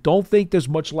 You don't think there's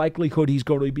much likelihood he's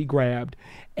going to be grabbed.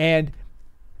 And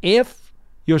if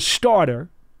your starter,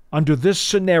 under this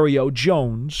scenario,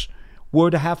 Jones, were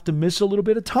to have to miss a little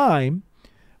bit of time,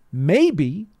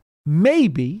 maybe,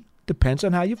 depends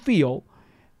on how you feel,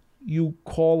 you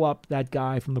call up that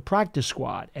guy from the practice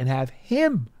squad and have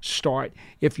him start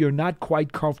if you're not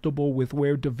quite comfortable with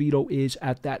where DeVito is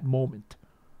at that moment.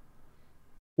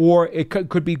 Or it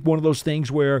could be one of those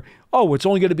things where, it's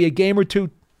only going to be a game or two.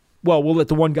 Well, we'll let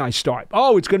the one guy start.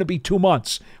 Oh, it's going to be 2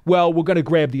 months. Well, we're going to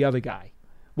grab the other guy.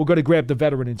 We're going to grab the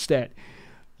veteran instead.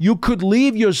 You could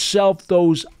leave yourself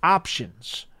those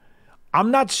options. I'm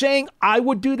not saying I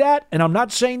would do that, and I'm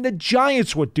not saying the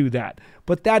Giants would do that,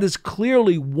 but that is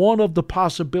clearly one of the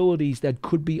possibilities that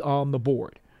could be on the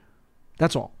board.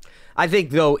 That's all. I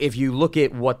think, though, if you look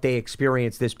at what they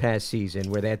experienced this past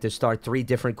season, where they had to start 3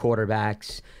 different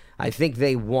quarterbacks, I think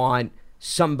they want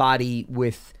somebody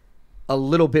with a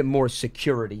little bit more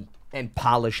security and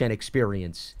polish and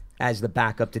experience as the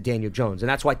backup to Daniel Jones. And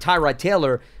that's why Tyrod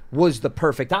Taylor was the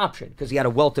perfect option, because he had a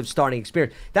wealth of starting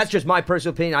experience. That's just my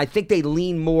personal opinion. I think they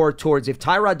lean more towards, if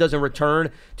Tyrod doesn't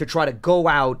return, to try to go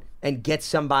out and get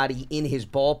somebody in his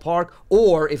ballpark,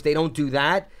 or if they don't do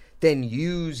that, then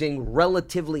using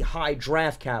relatively high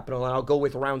draft capital, and I'll go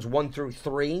with rounds 1 through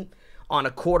 3, on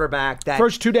a quarterback that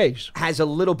first 2 days has a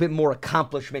little bit more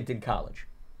accomplishment in college.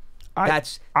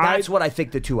 That's what I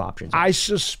think the two options are. I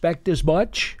suspect as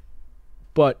much,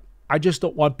 but I just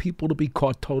don't want people to be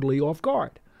caught totally off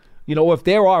guard. If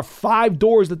there are 5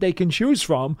 doors that they can choose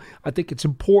from, I think it's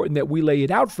important that we lay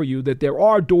it out for you that there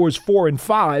are doors 4 and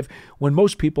 5 when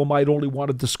most people might only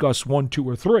want to discuss 1, 2,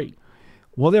 or 3.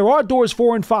 Well, there are doors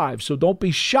 4 and 5, so don't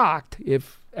be shocked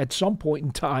if at some point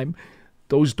in time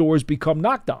those doors become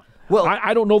knocked on. Well,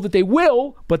 I don't know that they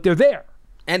will, but they're there.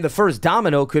 And the first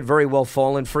domino could very well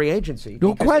fall in free agency.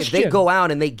 No question. If they go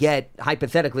out and they get,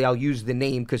 hypothetically, I'll use the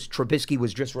name because Trubisky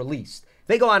was just released.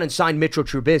 They go out and sign Mitchell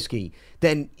Trubisky,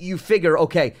 then you figure,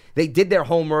 okay, they did their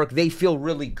homework. They feel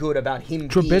really good about him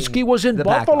Trubisky being was in the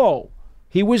Buffalo. backup.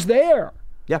 He was there.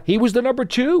 Yeah. He was the number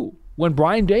 2 when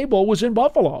Brian Daboll was in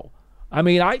Buffalo. I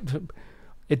mean,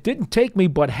 it didn't take me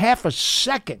but half a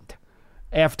second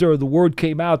after the word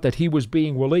came out that he was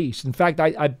being released. In fact,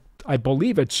 I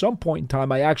believe at some point in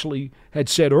time I actually had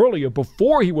said earlier,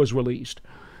 before he was released,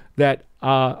 that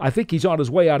I think he's on his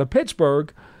way out of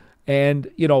Pittsburgh. And,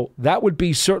 that would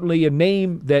be certainly a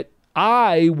name that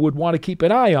I would want to keep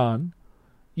an eye on,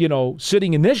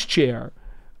 sitting in this chair,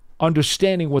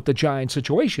 understanding what the Giants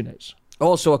situation is.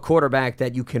 Also a quarterback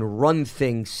that you can run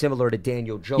things similar to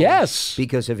Daniel Jones. Yes.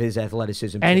 Because of his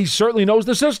athleticism. And he certainly knows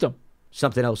the system.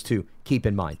 Something else to keep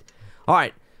in mind. All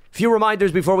right. Few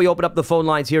reminders before we open up the phone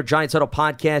lines here. Giants Huddle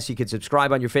Podcast. You can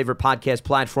subscribe on your favorite podcast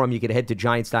platform. You can head to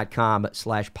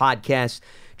giants.com/podcast.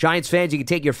 Giants fans, you can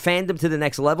take your fandom to the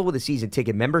next level with a season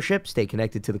ticket membership. Stay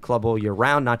connected to the club all year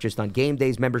round, not just on game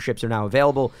days. Memberships are now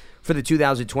available for the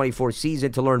 2024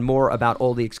 season. To learn more about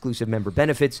all the exclusive member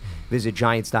benefits, visit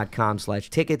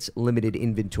giants.com/tickets. Limited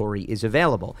inventory is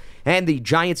available. And the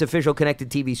Giants official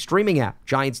connected TV streaming app,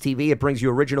 Giants TV. It brings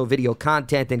you original video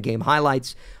content and game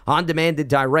highlights on demand and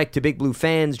direct to Big Blue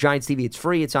fans. Giants TV, it's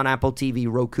free. It's on Apple TV,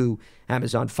 Roku,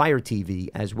 Amazon Fire TV,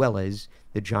 as well as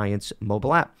the Giants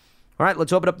mobile app. All right,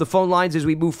 let's open up the phone lines as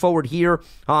we move forward here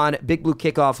on Big Blue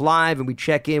Kickoff Live, and we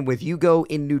check in with Hugo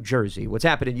in New Jersey. What's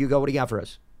happening, Hugo? What do you got for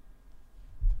us?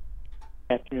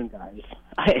 Good afternoon, guys.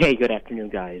 Hey, good afternoon,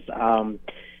 guys. I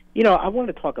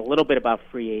wanted to talk a little bit about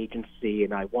free agency,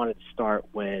 and I wanted to start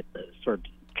with sort of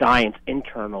Giants'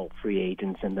 internal free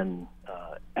agents and then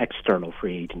external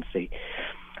free agency.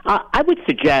 I would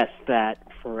suggest that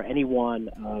for anyone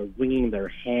wringing their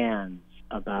hands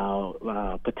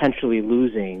about potentially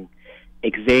losing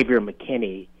Xavier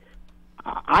McKinney,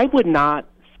 I would not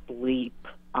sleep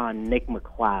on Nick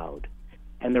McLeod.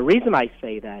 And the reason I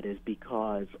say that is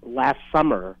because last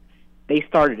summer they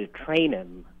started to train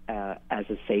him as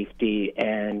a safety,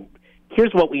 and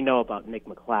here's what we know about Nick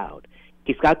McLeod.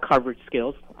 He's got coverage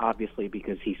skills, obviously,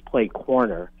 because he's played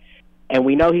corner, and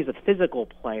we know he's a physical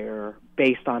player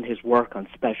based on his work on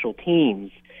special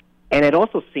teams. And it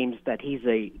also seems that he's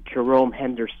a Jerome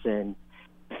Henderson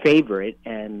favorite,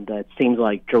 and it seems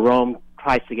like Jerome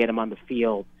tries to get him on the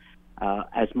field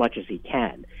as much as he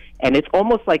can. And it's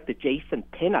almost like the Jason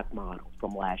Pinnock model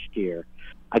from last year,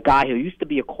 a guy who used to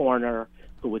be a corner,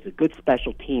 who was a good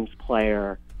special teams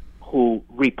player, who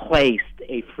replaced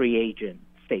a free agent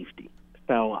safety.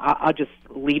 So I'll just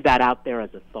leave that out there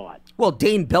as a thought. Well,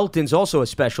 Dane Belton's also a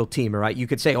special teamer, right? You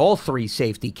could say all 3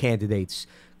 safety candidates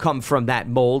come from that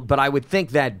mold, but I would think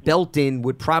that Belton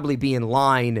would probably be in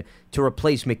line to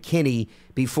replace McKinney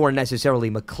before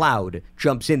necessarily McLeod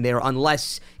jumps in there,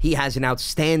 unless he has an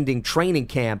outstanding training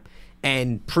camp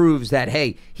and proves that,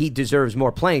 hey, he deserves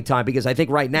more playing time, because I think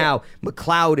right now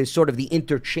McLeod is sort of the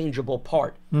interchangeable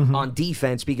part on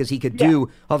defense, because he could do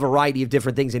a variety of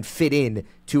different things and fit in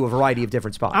to a variety of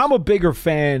different spots. I'm a bigger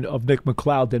fan of Nick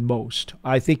McLeod than most.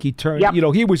 I think he turned,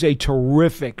 he was a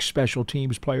terrific special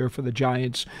teams player for the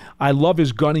Giants. I love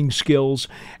his gunning skills.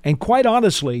 And quite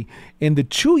honestly, in the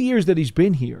 2 years that he's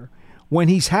been here, when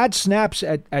he's had snaps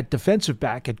at defensive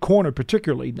back, at corner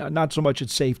particularly, not so much at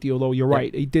safety, although you're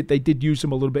right, they did use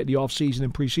him a little bit in the offseason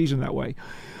and preseason that way.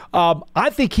 I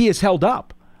think he has held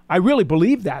up. I really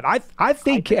believe that. I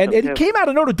think and he came out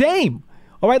of Notre Dame.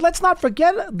 All right, let's not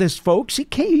forget this, folks.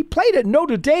 He played at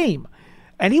Notre Dame,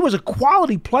 and he was a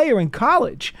quality player in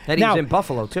college. And he was in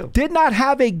Buffalo, too. Did not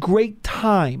have a great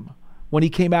time when he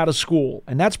came out of school,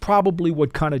 and that's probably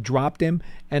what kind of dropped him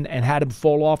and had him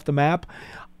fall off the map.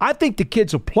 I think the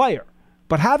kid's a player.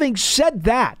 But having said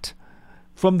that,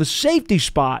 from the safety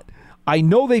spot, I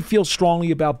know they feel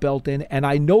strongly about Belton, and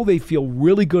I know they feel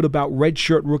really good about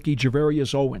redshirt rookie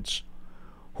Javarius Owens,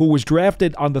 who was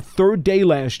drafted on the third day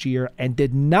last year and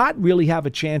did not really have a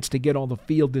chance to get on the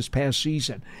field this past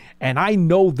season. And I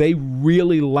know they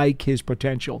really like his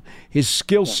potential. His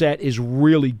skill set is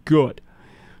really good.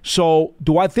 So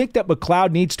do I think that McLeod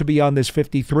needs to be on this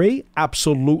 53?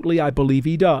 Absolutely, I believe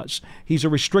he does. He's a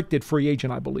restricted free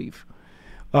agent, I believe.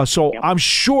 So I'm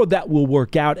sure that will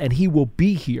work out and he will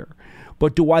be here.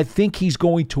 But do I think he's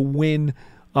going to win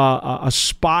a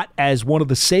spot as one of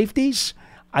the safeties?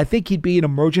 I think he'd be an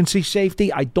emergency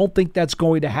safety. I don't think that's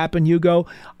going to happen, Hugo.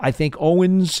 I think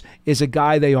Owens is a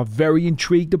guy they are very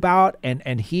intrigued about,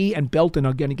 and he and Belton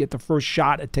are going to get the first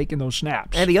shot at taking those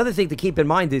snaps. And the other thing to keep in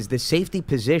mind is the safety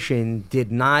position did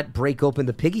not break open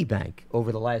the piggy bank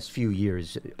over the last few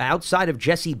years. Outside of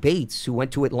Jesse Bates, who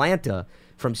went to Atlanta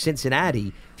from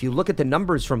Cincinnati, if you look at the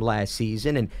numbers from last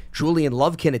season, and Julian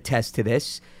Love can attest to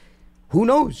this, who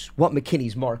knows what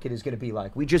McKinney's market is going to be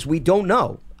like? We don't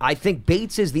know. I think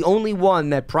Bates is the only one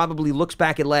that probably looks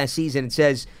back at last season and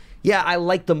says, yeah, I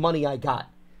like the money I got.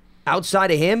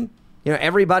 Outside of him,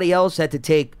 everybody else had to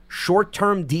take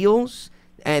short-term deals,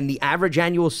 and the average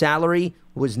annual salary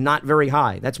was not very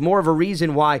high. That's more of a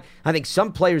reason why I think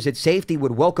some players at safety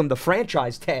would welcome the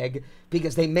franchise tag,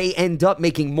 because they may end up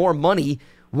making more money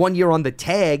 1 year on the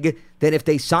tag than if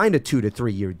they signed a 2 to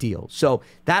 3 year deal. So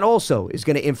that also is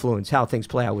going to influence how things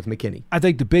play out with McKinney. I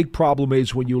think the big problem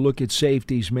is when you look at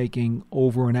safeties making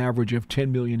over an average of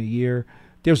 $10 million a year,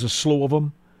 there's a slew of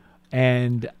them.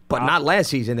 But not last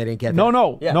season they didn't get that.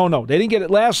 No. They didn't get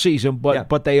it last season,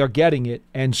 but they are getting it.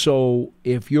 And so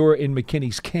if you're in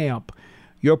McKinney's camp,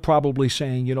 you're probably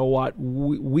saying, you know what,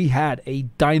 we had a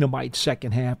dynamite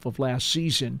second half of last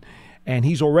season, and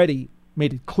he's already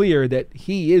made it clear that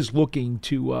he is looking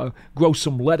to grow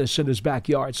some lettuce in his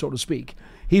backyard, so to speak.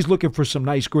 He's looking for some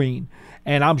nice green,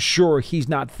 and I'm sure he's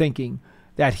not thinking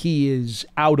that he is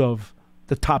out of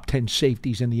the top 10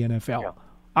 safeties in the NFL. Yeah.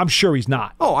 I'm sure he's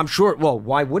not. Oh, I'm sure. Well,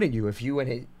 why wouldn't you? If you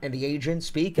and the agent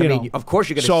speak, I mean, of course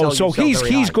you're going to sell yourself very high.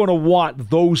 He's going to want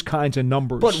those kinds of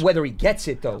numbers. But whether he gets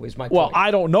it, though, is my point. Well,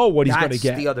 I don't know what he's going to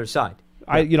get. That's the other side.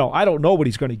 I don't know what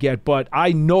he's going to get, but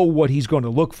I know what he's going to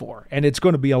look for, and it's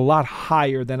going to be a lot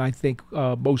higher than I think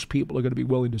most people are going to be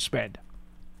willing to spend.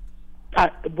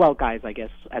 Well, guys, I guess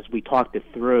as we talked it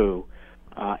through,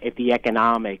 if the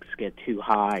economics get too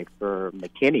high for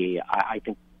McKinney, I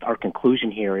think our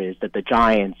conclusion here is that the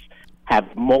Giants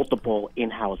have multiple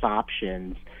in-house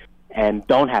options and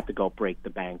don't have to go break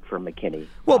the bank for McKinney.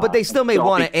 Well, but they still may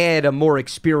want to add a more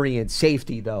experienced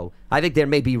safety, though. I think there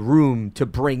may be room to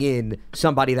bring in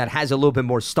somebody that has a little bit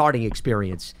more starting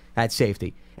experience at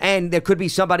safety. And there could be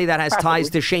somebody that has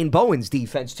ties to Shane Bowen's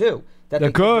defense, too. That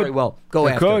they could very well go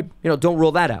after. Don't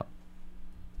rule that out.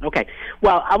 Okay.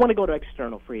 Well, I want to go to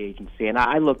external free agency, and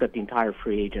I looked at the entire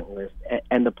free agent list,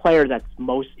 and the player that's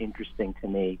most interesting to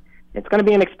me, it's going to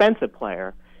be an expensive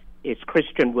player, is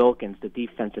Christian Wilkins, the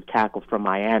defensive tackle from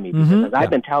Miami. Because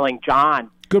I've been telling John,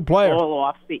 good player, all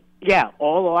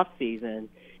off season,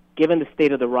 given the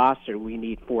state of the roster, we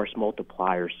need force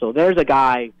multipliers. So there's a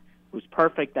guy who's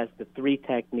perfect as the 3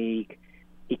 technique.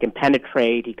 He can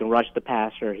penetrate, he can rush the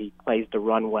passer, he plays the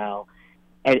run well.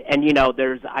 And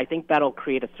I think that'll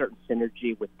create a certain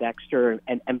synergy with Dexter.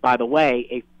 And by the way,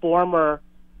 a former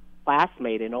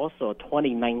classmate and also a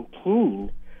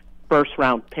 2019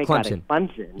 first-round pick out of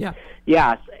Clemson. Yeah.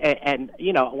 Yes. And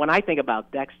when I think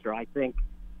about Dexter, I think,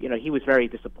 he was very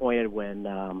disappointed when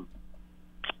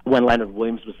Leonard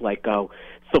Williams was let go.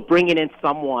 So bringing in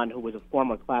someone who was a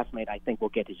former classmate, I think will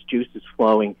get his juices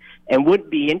flowing. And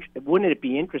wouldn't it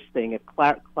be interesting if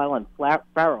Clellan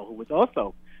Farrell, who was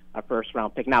also a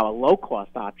first-round pick, now a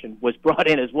low-cost option, was brought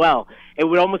in as well. It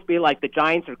would almost be like the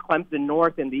Giants are Clemson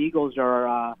North and the Eagles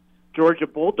are Georgia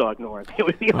Bulldog North. It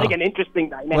would be like an interesting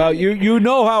dynamic. Well, you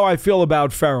know how I feel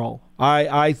about Farrell.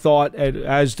 I thought,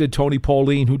 as did Tony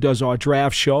Pauline, who does our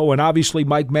draft show, and obviously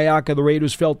Mike Mayock of the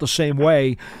Raiders felt the same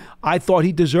way. I thought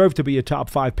he deserved to be a top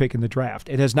 5 pick in the draft.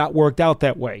 It has not worked out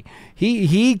that way.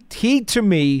 He to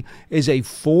me is a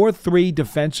 4-3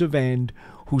 defensive end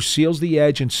who seals the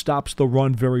edge and stops the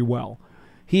run very well.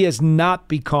 He has not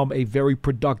become a very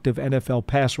productive NFL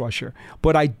pass rusher,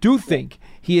 but I do think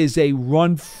he is a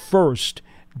run-first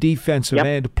defensive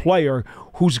end player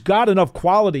who's got enough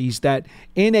qualities that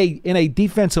in a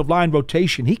defensive line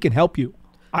rotation, he can help you.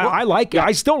 I like it.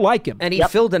 I still like him. And he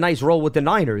filled a nice role with the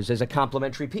Niners as a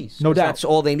complimentary piece. No doubt. That's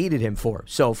all they needed him for.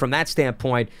 So from that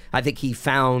standpoint, I think he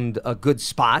found a good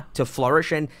spot to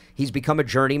flourish, and he's become a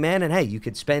journeyman. And, hey, you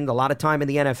could spend a lot of time in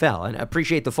the NFL. And I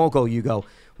appreciate the phone call, Hugo.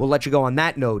 We'll let you go on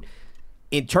that note.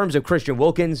 In terms of Christian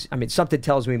Wilkins, I mean, something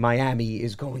tells me Miami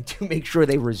is going to make sure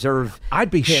they reserve I'd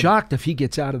be him. shocked if he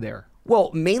gets out of there.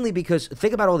 Well, mainly because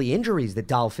think about all the injuries the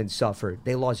Dolphins suffered.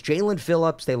 They lost Jalen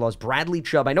Phillips. They lost Bradley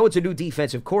Chubb. I know it's a new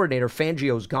defensive coordinator.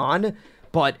 Fangio's gone.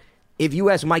 But if you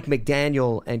ask Mike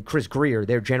McDaniel and Chris Greer,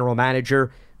 their general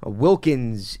manager,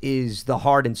 Wilkins is the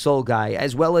heart and soul guy,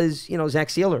 as well as,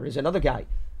 Zach Sealer is another guy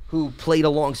who played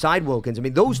alongside Wilkins. I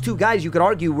mean, those two guys, you could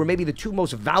argue, were maybe the two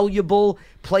most valuable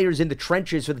players in the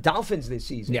trenches for the Dolphins this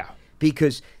season. Yeah.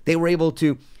 Because they were able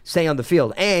to stay on the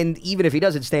field. And even if he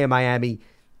doesn't stay in Miami,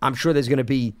 I'm sure there's going to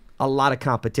be a lot of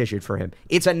competition for him.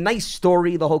 It's a nice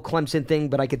story, the whole Clemson thing,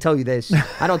 but I can tell you this.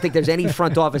 I don't think there's any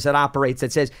front office that operates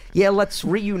that says, yeah, let's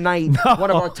reunite one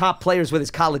of our top players with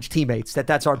his college teammates.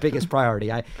 That's our biggest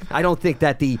priority. I don't think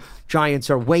that the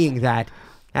Giants are weighing that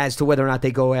as to whether or not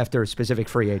they go after specific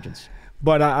free agents.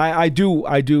 But I do.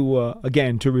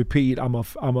 Again, to repeat, I'm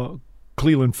a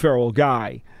Cleveland Farrell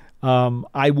guy.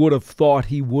 I would have thought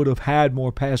he would have had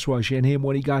more pass rush in him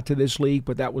when he got to this league,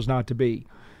 but that was not to be.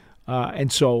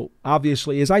 And so,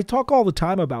 obviously, as I talk all the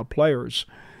time about players,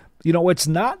 it's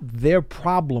not their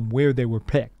problem where they were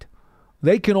picked.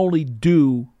 They can only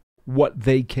do what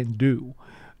they can do.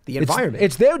 The environment.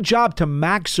 It's their job to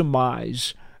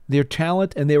maximize their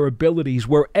talent and their abilities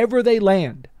wherever they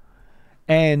land.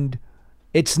 And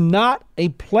it's not a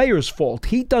player's fault.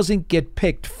 He doesn't get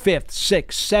picked 5th, 6th,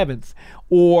 7th,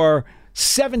 or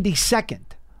 72nd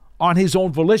on his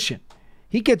own volition.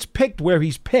 He gets picked where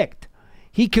he's picked.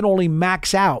 He can only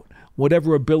max out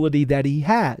whatever ability that he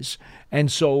has.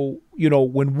 And so,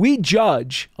 when we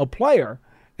judge a player,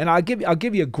 and I'll give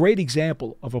you a great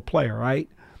example of a player, right?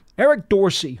 Eric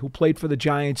Dorsey, who played for the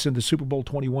Giants in the Super Bowl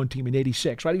 21 team in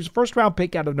 86, right? He was a first-round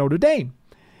pick out of Notre Dame.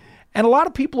 And a lot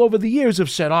of people over the years have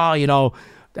said,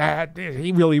 that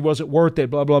he really wasn't worth it,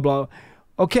 blah, blah, blah.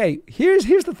 Okay, here's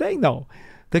the thing, though.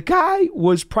 The guy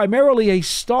was primarily a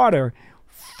starter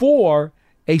for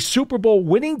a Super Bowl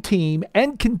winning team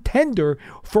and contender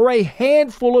for a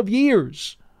handful of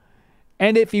years.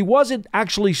 And if he wasn't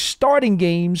actually starting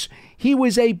games, he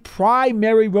was a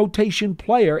primary rotation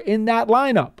player in that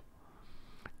lineup.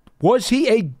 Was he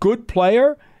a good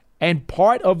player and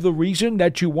part of the reason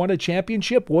that you won a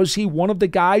championship? Was he one of the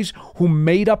guys who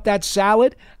made up that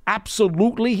salad?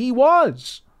 Absolutely he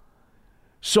was.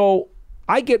 So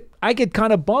I get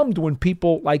kind of bummed when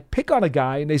people pick on a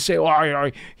guy and they say,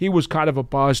 he was kind of a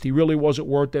bust. He really wasn't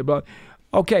worth it. But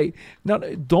okay, now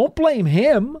don't blame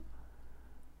him.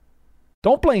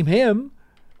 Don't blame him.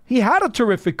 He had a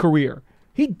terrific career.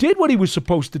 He did what he was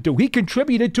supposed to do. He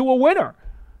contributed to a winner.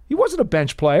 He wasn't a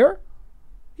bench player.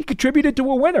 He contributed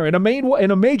to a winner in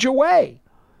a major way.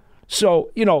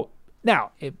 So,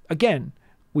 now, again,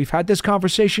 we've had this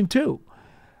conversation too.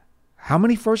 How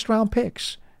many first-round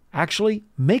picks actually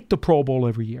make the Pro Bowl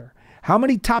every year? How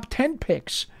many top 10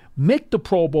 picks make the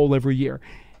Pro Bowl every year?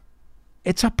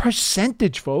 It's a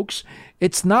percentage, folks.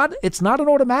 It's not an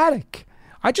automatic.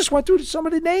 I just went through some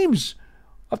of the names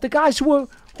of the guys who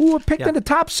were picked in the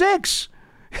top 6.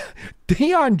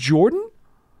 Deion Jordan?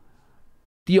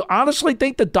 Do you honestly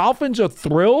think the Dolphins are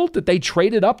thrilled that they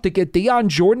traded up to get Deion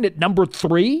Jordan at number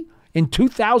 3 in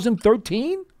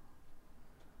 2013?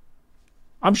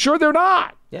 I'm sure they're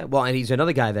not. Yeah, well, and he's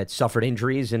another guy that suffered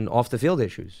injuries and off-the-field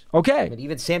issues. Okay. I mean,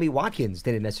 even Sammy Watkins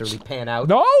didn't necessarily pan out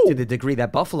to the degree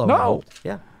that Buffalo hoped.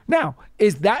 Yeah. Now,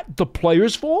 is that the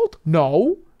player's fault?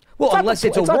 No. Well, unless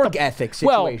it's a work ethic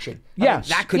situation. Yes.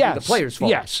 That could be the player's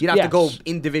fault. Yes. You'd have to go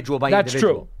individual by That's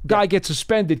individual. That's true. Guy gets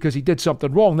suspended because he did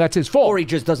something wrong. That's his fault. Or he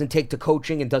just doesn't take to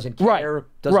coaching and doesn't care,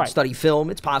 doesn't study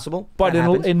film. It's possible. But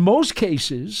in most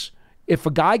cases, if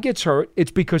a guy gets hurt,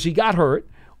 it's because he got hurt,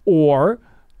 or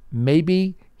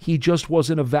maybe he just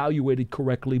wasn't evaluated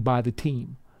correctly by the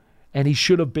team. And he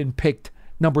should have been picked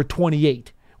number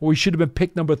 28, or he should have been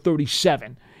picked number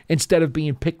 37 instead of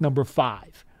being picked number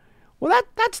 5. Well,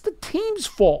 that's the team's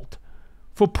fault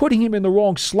for putting him in the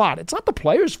wrong slot. It's not the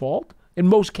player's fault in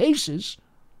most cases.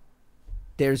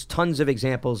 There's tons of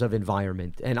examples of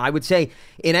environment. And I would say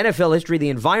in NFL history, the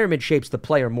environment shapes the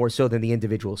player more so than the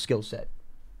individual skill set.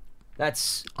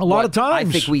 That's a lot of times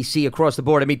I think we see across the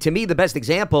board. I mean, to me, the best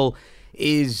example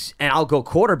is, and I'll go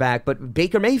quarterback, but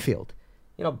Baker Mayfield.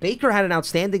 You know, Baker had an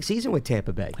outstanding season with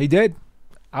Tampa Bay. He did.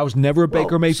 I was never a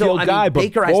Baker Mayfield guy, but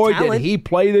Baker has boy, talent. did he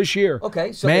play this year.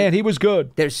 Okay, so man, he was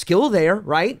good. There's skill there,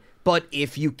 right? But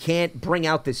if you can't bring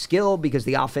out the skill because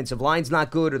the offensive line's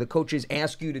not good or the coaches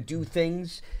ask you to do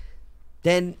things,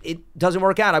 then it doesn't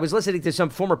work out. I was listening to some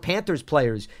former Panthers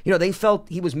players. You know, they felt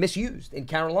he was misused in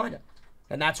Carolina.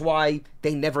 And that's why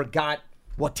they never got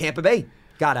what Tampa Bay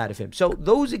got out of him. So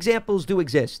those examples do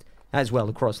exist as well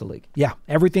across the league. Yeah,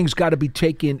 everything's got to be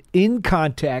taken in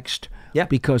context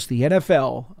because the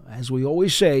NFL, as we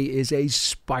always say, is a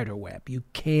spider web. You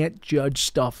can't judge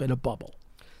stuff in a bubble.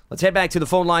 Let's head back to the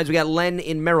phone lines. We got Len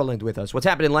in Maryland with us. What's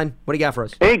happening, Len? What do you got for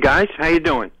us? Hey, guys. How you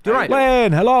doing? Doing right.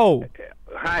 Len, hello.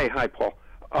 Hi, Paul.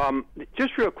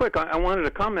 Just real quick, I wanted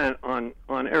to comment on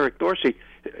Eric Dorsey.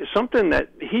 Something that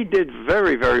he did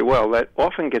very, very well that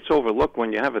often gets overlooked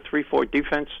when you have a 3-4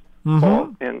 defense,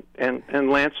 Paul and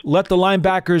Lance. Let the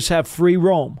linebackers have free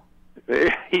roam.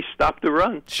 He stopped the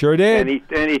run. Sure did.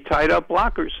 And he tied up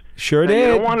blockers. Sure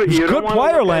did. He was a good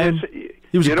player, Len.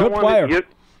 He was a good player.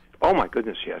 Oh, my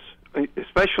goodness, yes.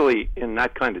 Especially in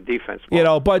that kind of defense. Paul. You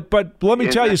know, but let me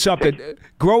tell you something.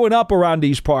 Growing up around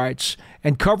these parts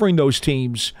and covering those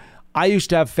teams, I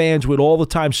used to have fans would all the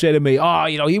time say to me,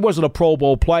 he wasn't a Pro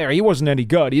Bowl player. He wasn't any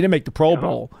good. He didn't make the Pro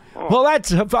Bowl. Well,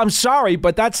 I'm sorry,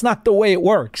 but that's not the way it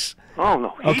works. Oh,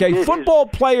 no. Okay, football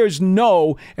players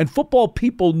know, and football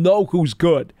people know who's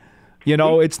good. You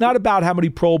know, it's not about how many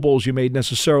Pro Bowls you made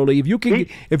necessarily.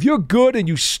 If you're good and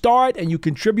you start and you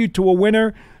contribute to a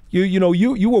winner,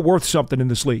 you were worth something in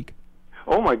this league.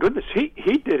 Oh, my goodness. He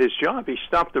did his job. He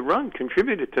stopped the run,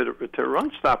 contributed to the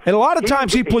run stop. And a lot of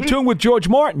times he platooned with George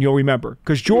Martin, you'll remember,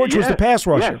 because George was the pass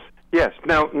rusher. Yes.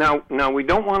 Now, we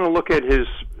don't want to look at his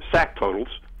sack totals.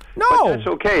 No. But that's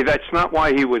okay. That's not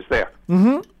why he was there.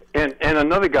 Mm-hmm. And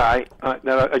another guy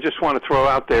that I just want to throw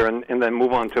out there and then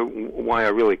move on to why I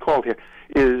really called here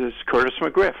is Curtis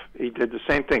McGriff. He did the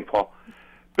same thing, Paul.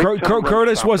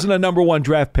 Curtis wasn't a number 1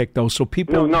 draft pick, though, so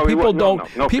people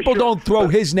don't throw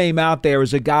his name out there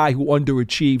as a guy who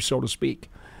underachieved, so to speak.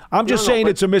 I'm just saying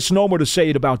it's a misnomer to say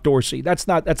it about Dorsey. That's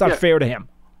not fair to him.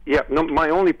 Yeah, no, my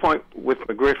only point with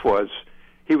McGriff was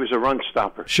he was a run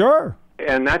stopper. Sure.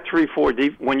 And that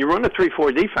 3-4 when you run a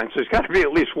 3-4 defense, there's got to be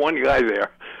at least one guy there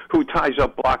who ties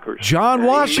up blockers. John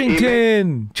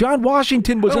Washington. John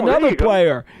Washington was another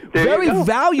player. Very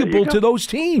valuable to those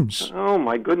teams. Oh,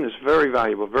 my goodness. Very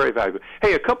valuable. Very valuable.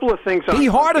 Hey, a couple of things. D.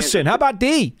 Hardison. How about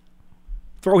D?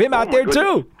 Throw him out there,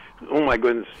 too. Oh, my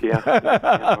goodness. Yeah.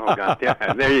 Oh, God.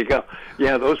 Yeah. There you go.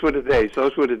 Yeah, those were the days.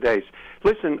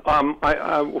 Listen,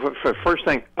 first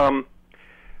thing,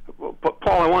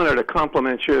 Paul, I wanted to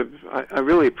compliment you. I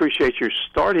really appreciate your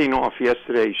starting off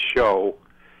yesterday's show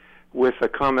with a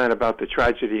comment about the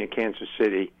tragedy in Kansas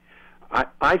City.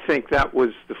 I think that was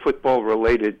the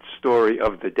football-related story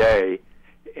of the day,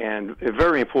 and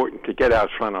very important to get out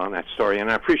front on that story,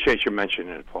 and I appreciate you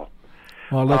mentioning it, Paul.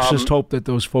 Well, let's just hope that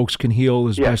those folks can heal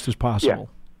as best as possible.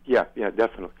 Yeah,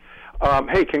 definitely.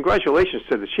 Hey, congratulations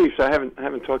to the Chiefs. I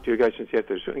haven't talked to you guys since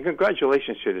yesterday.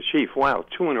 Congratulations to the Chiefs. Wow,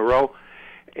 2 in a row.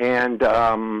 And,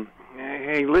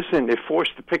 hey, listen, they're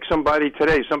forced to pick somebody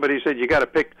today. Somebody said you got to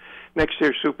pick next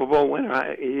year's Super Bowl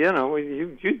winner.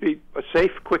 You'd be a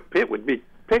safe, quick pick would be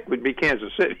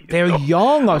Kansas City. They're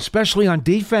young, especially on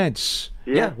defense.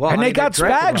 Yeah. Well, and they got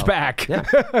Spags back. Yeah.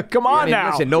 Come on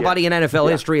now. Listen, nobody in NFL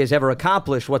history has ever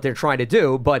accomplished what they're trying to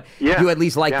do, but you at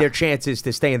least like their chances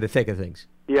to stay in the thick of things.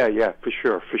 Yeah, for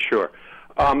sure.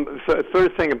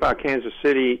 Third thing about Kansas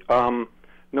City,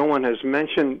 no one has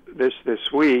mentioned this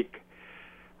week.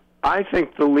 I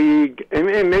think the league, and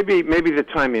maybe the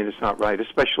timing is not right,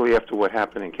 especially after what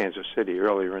happened in Kansas City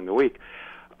earlier in the week.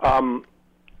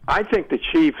 I think the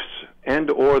Chiefs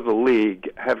and or the league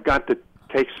have got to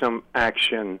take some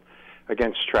action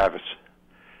against Travis.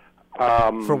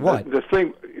 For what? The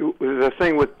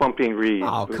thing with bumping Reed.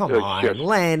 Oh, come on,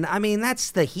 Len. I mean,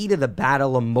 that's the heat of the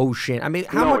battle, emotion. I mean,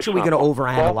 how much are we going to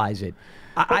overanalyze it?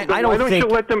 I don't think.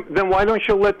 Why don't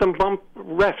you let them bump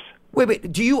refs?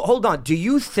 Wait. Hold on. Do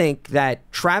you think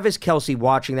that Travis Kelce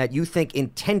watching that, you think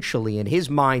intentionally in his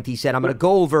mind he said, I'm going to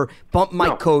go over, bump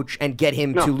my coach, and get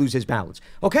him to lose his balance?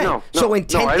 Okay. So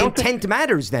intent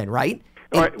matters then, right?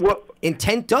 All right. Well,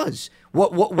 intent does.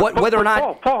 Whether or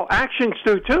not Paul, actions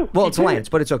do too. Well, it's Lance,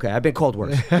 but it's okay. I've been called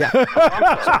worse. Yeah.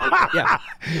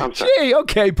 I'm sorry. Gee,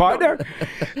 okay, partner.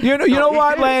 You know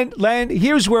what, Len?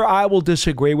 Here's where I will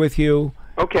disagree with you.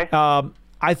 Okay.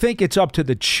 I think it's up to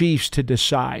the Chiefs to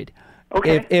decide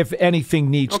if anything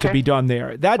needs to be done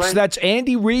there. That's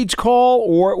Andy Reid's call,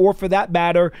 or for that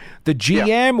matter, the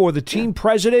GM or the team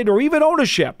president or even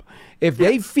ownership. If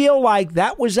they feel like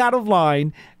that was out of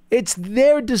line, it's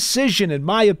their decision, in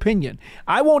my opinion.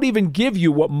 I won't even give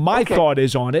you what my thought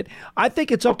is on it. I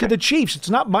think it's up to the Chiefs. It's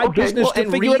not my business to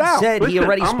figure Reid it out. Said he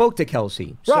already spoke to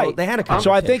Kelce, so they had a conversation.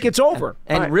 So I think it's over.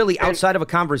 And really, outside of a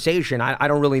conversation, I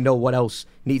don't really know what else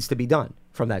needs to be done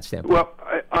from that standpoint.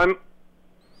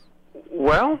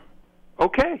 Well,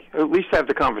 okay. At least have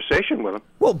the conversation with him.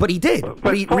 Well, but he did.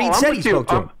 But Reid Paul, said he spoke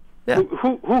to him. Yeah.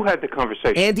 Who had the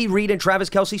conversation? Andy Reid and Travis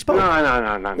Kelce spoke.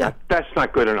 No. Yeah. That's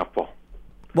not good enough, Paul.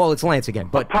 Well, it's Lance again.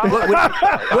 But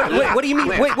what do you mean?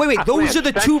 Lance, Wait. Those are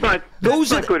the two.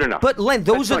 Those are good enough. But Len,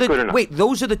 those are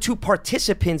the two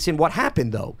participants in what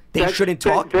happened, though. They shouldn't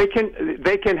talk. They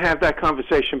can have that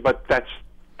conversation, but that's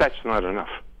not enough.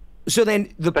 So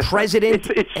then the president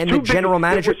and the general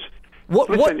manager.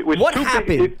 What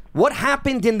happened? What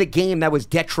happened in the game that was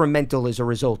detrimental as a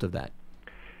result of that?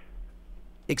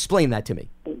 Explain that to me.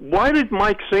 Why did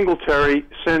Mike Singletary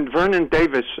send Vernon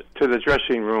Davis to the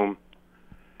dressing room?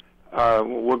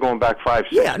 We're going back 5,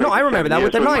 6. Yeah, no, I remember that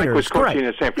with the Niners. Mike was coaching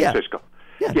in San Francisco.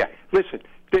 Yeah. Listen.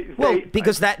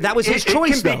 Because that was his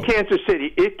choice, though.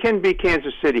 It can be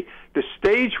Kansas City. The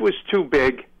stage was too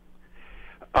big.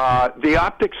 The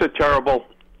optics are terrible.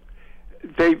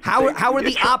 How are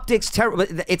the optics terrible?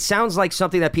 It sounds like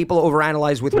something that people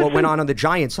overanalyze with what went on the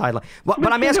Giants sideline.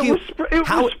 But I'm asking you, it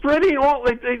was spreading all.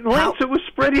 It was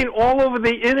spreading all over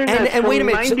the internet. And wait a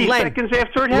minute, 90 seconds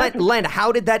after it happened. Len,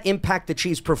 how did that impact the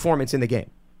Chiefs' performance in the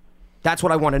game? That's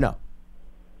what I want to know.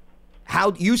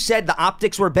 How you said the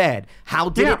optics were bad. How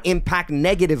did it impact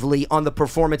negatively on the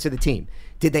performance of the team?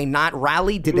 Did they not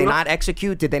rally? Did they not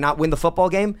execute? Did they not win the football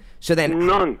game? So then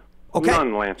none. Okay.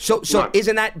 None, Lance. So None.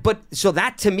 Isn't that? But so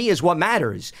that to me is what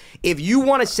matters. If you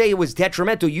want to say it was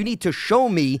detrimental, you need to show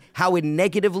me how it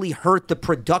negatively hurt the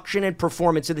production and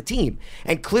performance of the team.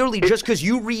 And clearly, just because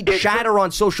you read chatter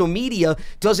on social media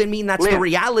doesn't mean that's the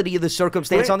reality of the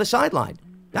circumstance on the sideline.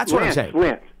 That's what I'm saying.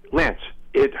 Lance,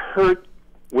 it hurt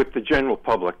with the general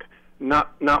public,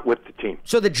 not with the team.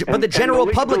 So the general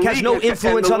public has no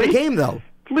influence on the game, though.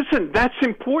 Listen, that's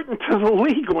important to the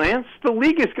league, Lance. The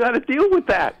league has got to deal with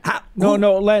that. No,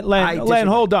 Len,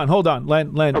 hold on.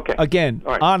 Len, okay. Again,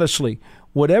 right. Honestly,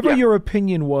 whatever your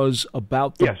opinion was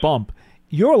about the bump,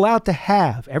 you're allowed to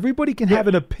have. Everybody can have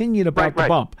an opinion about the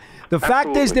bump. The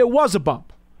fact is there was a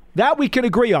bump. That we can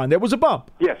agree on. There was a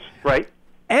bump. Yes, right.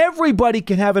 Everybody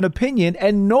can have an opinion,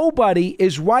 and nobody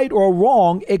is right or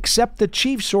wrong except the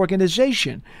Chiefs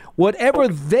organization. Whatever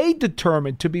they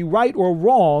determine to be right or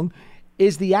wrong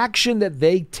is the action that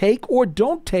they take or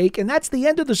don't take, and that's the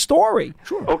end of the story.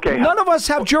 Sure. Okay. None of us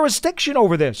have jurisdiction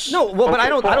over this. No, well, but I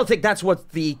don't think that's what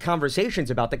the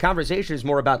conversation's about. The conversation is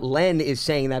more about Len is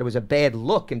saying that it was a bad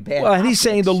look and bad. Well, and he's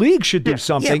saying the league should do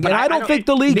something, and I don't think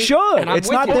the league should. It's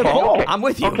not their fault. Okay. I'm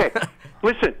with you. Okay.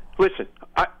 Listen.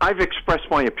 I've expressed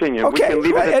my opinion. Okay, we can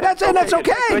leave it at and that's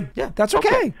okay. Yeah, that's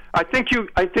okay. I think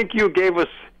you gave us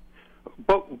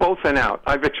both an out.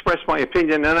 I've expressed my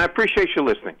opinion, and I appreciate you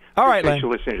listening. All right, Len.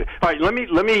 All right, let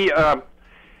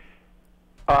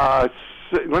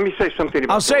me say something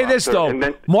about. I'll say this though: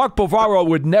 Mark Bavaro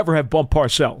would never have bumped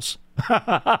Parcells. No,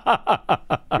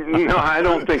 I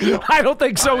don't think so. I don't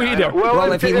think so either.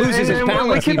 Well, if he loses his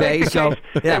balance, he may. So,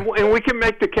 and we can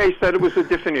make the case that it was a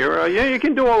different era. Yeah, you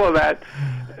can do all of that.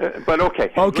 But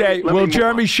okay. Okay. Well,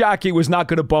 Jeremy Shockey was not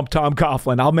going to bump Tom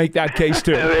Coughlin. I'll make that case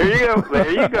too.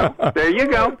 There you go. All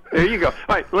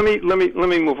right. Let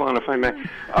me move on, if I may.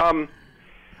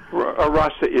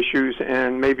 Roster issues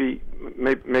and maybe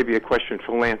a question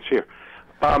for Lance here.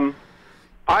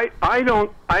 I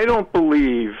don't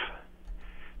believe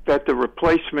that the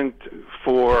replacement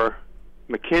for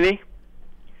McKinney,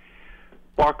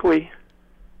 Barkley,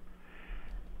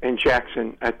 and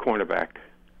Jackson at cornerback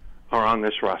are on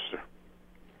this roster.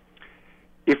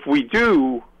 If we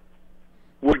do,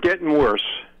 we're getting worse.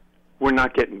 We're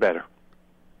not getting better.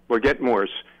 We're getting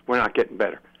worse. We're not getting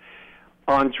better.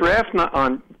 On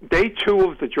day 2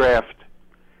 of the draft,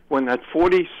 when that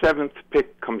 47th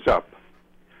pick comes up,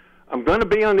 I'm going to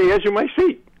be on the edge of my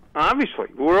seat. Obviously,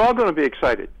 we're all going to be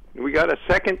excited. We got a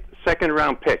second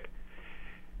round pick.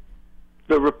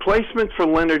 The replacement for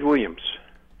Leonard Williams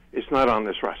is not on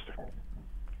this roster.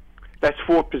 That's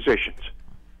 4 positions.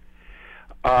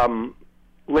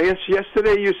 Lance,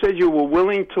 yesterday you said you were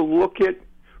willing to look at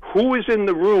who is in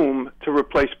the room to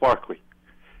replace Barkley.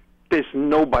 There's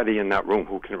nobody in that room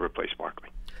who can replace Barkley.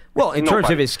 Well, in terms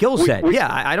of his skill set,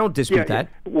 I don't dispute that.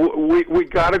 We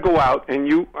got to go out,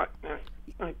 and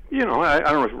I don't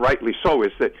know if rightly so,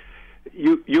 is that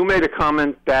you made a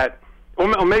comment that,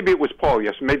 or maybe it was Paul,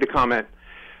 yes, made the comment,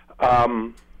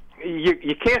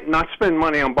 you can't not spend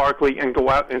money on Barkley and go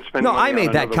out and spend money on another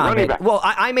running back. No, I made that comment. Well,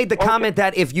 I made the comment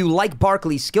that if you like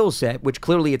Barkley's skill set, which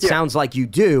clearly it sounds like you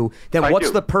do, then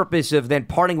what's the purpose of then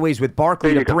parting ways with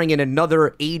Barkley to bring in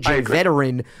another aging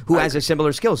veteran who has a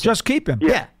similar skill set? Just keep him.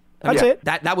 Yeah. That's it.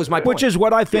 That was my point. Which is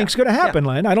what I think's going to happen,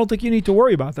 Len. I don't think you need to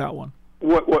worry about that one.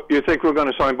 What you think we're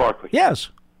going to sign Barkley? Yes.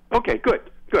 Okay, good.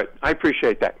 I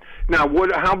appreciate that. Now,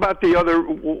 how about those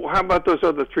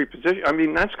other 3 positions? I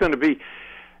mean, that's going to be,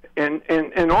 and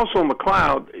also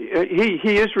McLeod.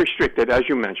 He is restricted, as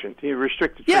you mentioned. He's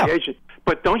restricted free agent.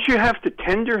 But don't you have to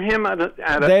tender him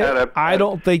I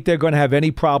don't think they're going to have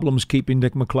any problems keeping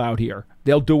Nick McLeod here.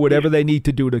 They'll do whatever they need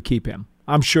to do to keep him.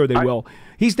 I'm sure they will.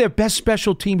 He's their best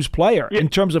special teams player in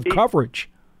terms of coverage.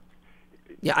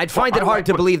 Yeah, I'd find it hard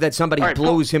to believe that somebody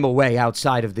blows him away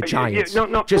outside of the Giants,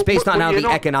 just based on how the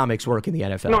economics work in the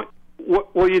NFL. No,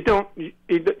 well, you don't.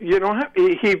 You don't have.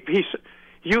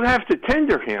 You have to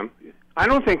tender him. I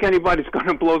don't think anybody's going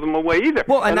to blow them away either.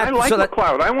 Well, and I like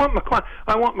McLeod. I want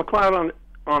McLeod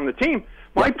on the team.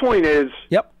 My point is,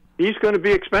 he's going to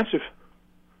be expensive.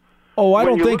 Oh, I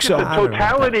don't think so.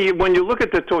 When you look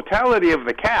at the totality of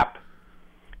the cap,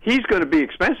 he's going to be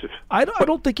expensive. I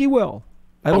don't think he will.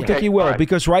 I don't think he will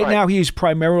because right now he's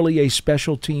primarily a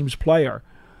special teams player.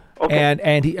 Okay.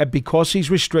 And because he's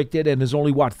restricted and is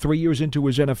only, 3 years into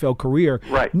his NFL career,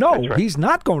 he's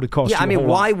not going to cost you a whole lot.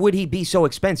 Why would he be so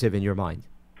expensive in your mind?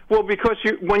 Well, because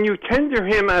when you tender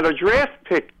him at a draft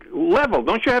pick level,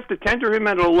 don't you have to tender him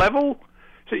at a level?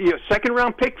 So,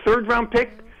 second-round pick, third-round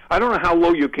pick? I don't know how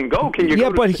low you can go. Can you? Yeah,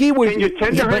 but he was. Can you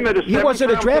tender him at a? He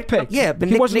wasn't a draft pick. Yeah, but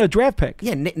he wasn't a draft pick.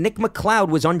 Yeah, Nick McLeod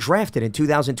was undrafted in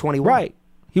 2021. Right,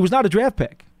 he was not a draft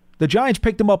pick. The Giants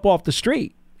picked him up off the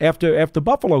street after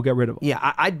Buffalo got rid of him.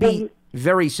 Yeah, I'd be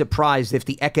very surprised if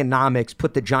the economics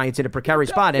put the Giants in a precarious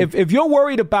spot. And if you're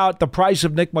worried about the price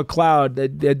of Nick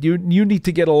McLeod, you need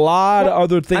to get a lot of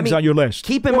other things on your list.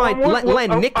 Keep in mind,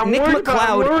 Len, Nick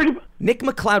McLeod. Nick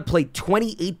McLeod played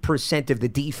 28% of the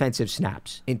defensive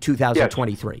snaps in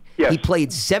 2023. Yes. He played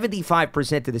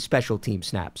 75% of the special team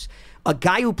snaps. A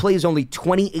guy who plays only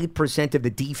 28% of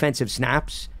the defensive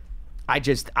snaps, I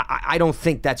don't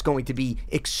think that's going to be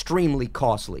extremely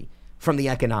costly from the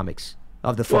economics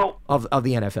of the of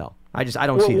the NFL. I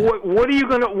don't see that. What are you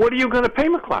going to pay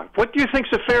McLeod? What do you think's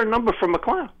a fair number for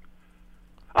McLeod?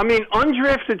 I mean,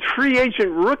 undrafted free agent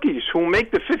rookies who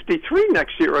make the 53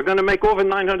 next year are going to make over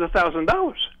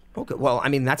 $900,000. Okay, well, I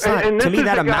mean, that's not to me.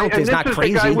 That amount is not crazy.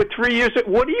 And this is a guy with 3 years.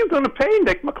 What are you going to pay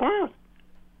Nick McLeod?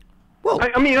 Well,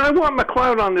 I mean, I want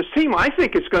McLeod on this team. I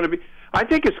think it's going to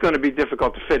be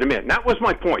difficult to fit him in. That was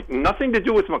my point. Nothing to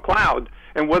do with McLeod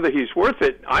and whether he's worth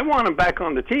it. I want him back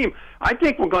on the team. I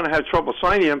think we're going to have trouble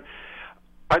signing him.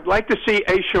 I'd like to see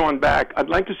Ashawn back. I'd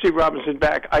like to see Robinson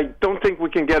back. I don't think we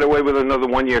can get away with another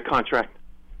one-year contract.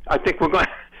 I think we're going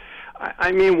to...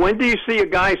 I mean, when do you see a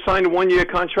guy sign a one-year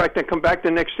contract and come back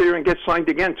the next year and get signed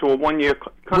again to a one-year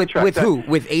contract? With who?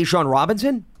 With Ashawn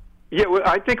Robinson? Yeah, well,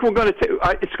 I think we're going to.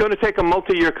 It's going to take a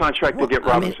multi-year contract to get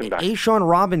Robinson back. Ashawn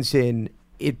Robinson,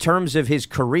 in terms of his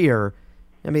career,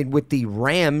 I mean, with the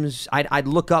Rams, I'd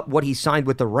look up what he signed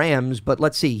with the Rams, but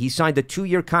let's see, he signed a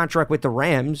 2-year contract with the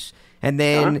Rams, and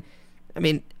then, I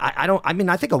mean, I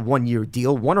think a 1-year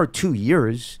deal, 1 or 2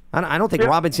 years. I don't think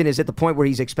Robinson is at the point where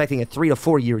he's expecting a 3 to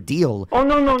 4 year deal. Oh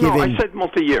no! I said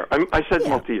multi-year. I said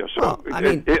multi-year. So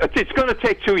it's going to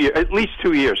take 2 years, at least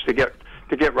 2 years, to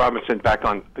get Robinson back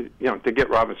on. To get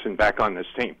Robinson back on this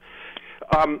team.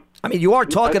 I mean, you are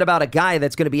talking about a guy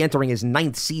that's going to be entering his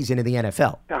 9th season in the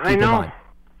NFL. I know.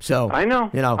 So I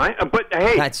know, but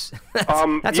hey, that's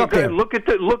up there. Look at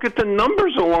the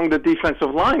numbers along the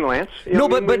defensive line, Lance.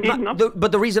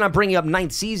 But the reason I'm bringing up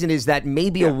 9th season is that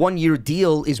maybe a 1-year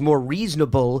deal is more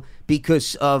reasonable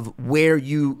because of where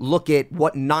you look at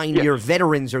what 9-year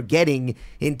veterans are getting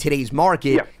in today's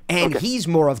market, and he's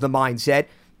more of the mindset.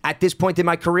 At this point in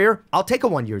my career, I'll take a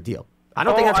 1-year deal. I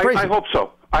don't think that's crazy. I hope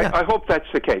so. I hope that's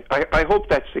the case. I hope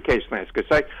that's the case, Lance,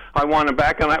 because I want him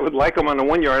back, and I would like him on the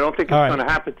 1 year. I don't think it's going to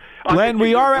happen. Len,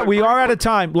 we are out of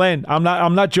time. Len, I'm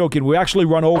not joking. We actually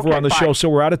run over on the show, so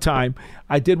we're out of time.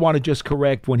 I did want to just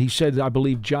correct when he said, I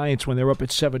believe Giants, when they're up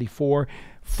at 74,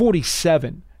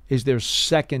 47 is their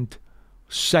second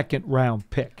round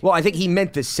pick. Well, I think he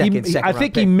meant the second I round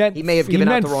think pick. He may have given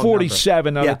out the wrong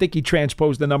 47. number. I think he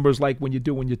transposed the numbers like when you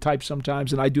type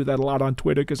sometimes, and I do that a lot on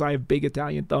Twitter because I have big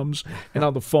Italian thumbs, and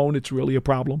on the phone it's really a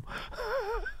problem.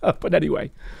 But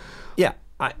anyway. Yeah.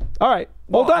 All right.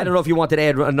 Well done. I don't know if you wanted to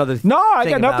add another No, I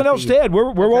got nothing else to add.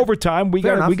 We're over time. We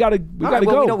got to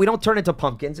go. We don't turn into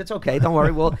pumpkins. It's okay. Don't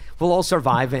worry. We'll all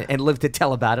survive and live to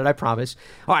tell about it, I promise.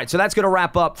 All right, so that's going to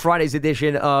wrap up Friday's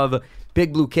edition of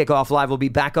Big Blue Kickoff Live. Will be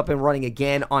back up and running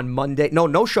again on Monday.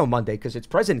 No show Monday because it's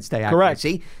President's Day. Correct.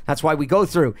 See? That's why we go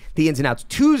through the ins and outs.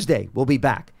 Tuesday, we'll be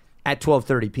back at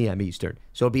 12:30 p.m. Eastern.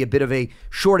 So it'll be a bit of a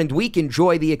shortened week.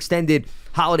 Enjoy the extended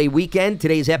holiday weekend.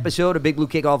 Today's episode of Big Blue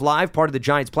Kickoff Live, part of the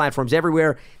Giants platforms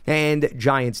everywhere, and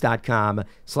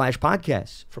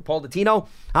Giants.com/podcasts. For Paul Dottino,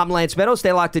 I'm Lance Meadows.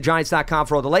 Stay locked to Giants.com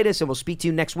for all the latest, and we'll speak to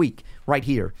you next week right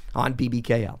here on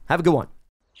BBKL. Have a good one.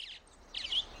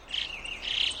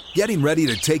 Getting ready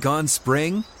to take on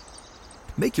spring?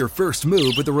 Make your first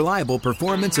move with the reliable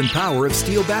performance and power of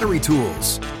Steel battery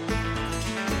tools.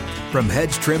 From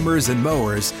hedge trimmers and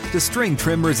mowers to string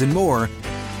trimmers and more,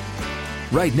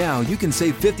 right now you can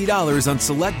save $50 on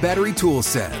select battery tool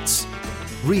sets.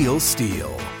 Real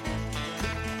Steel.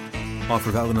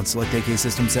 Offer valid on select AK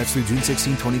system sets through June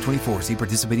 16, 2024. See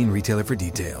participating retailer for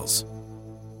details.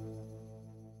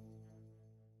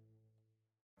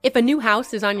 If a new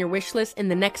house is on your wish list in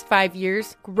the next 5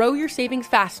 years, grow your savings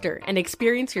faster and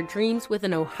experience your dreams with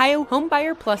an Ohio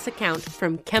Homebuyer Plus account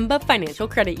from Kemba Financial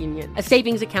Credit Union. A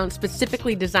savings account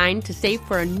specifically designed to save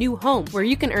for a new home where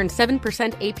you can earn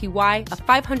 7% APY, a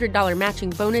 $500 matching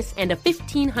bonus, and a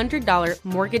 $1,500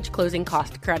 mortgage closing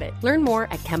cost credit. Learn more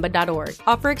at Kemba.org.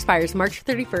 Offer expires March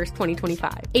 31st,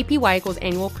 2025. APY equals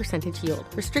annual percentage yield.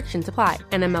 Restrictions apply.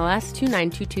 NMLS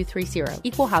 292230.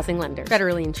 Equal housing lender.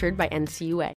 Federally insured by NCUA.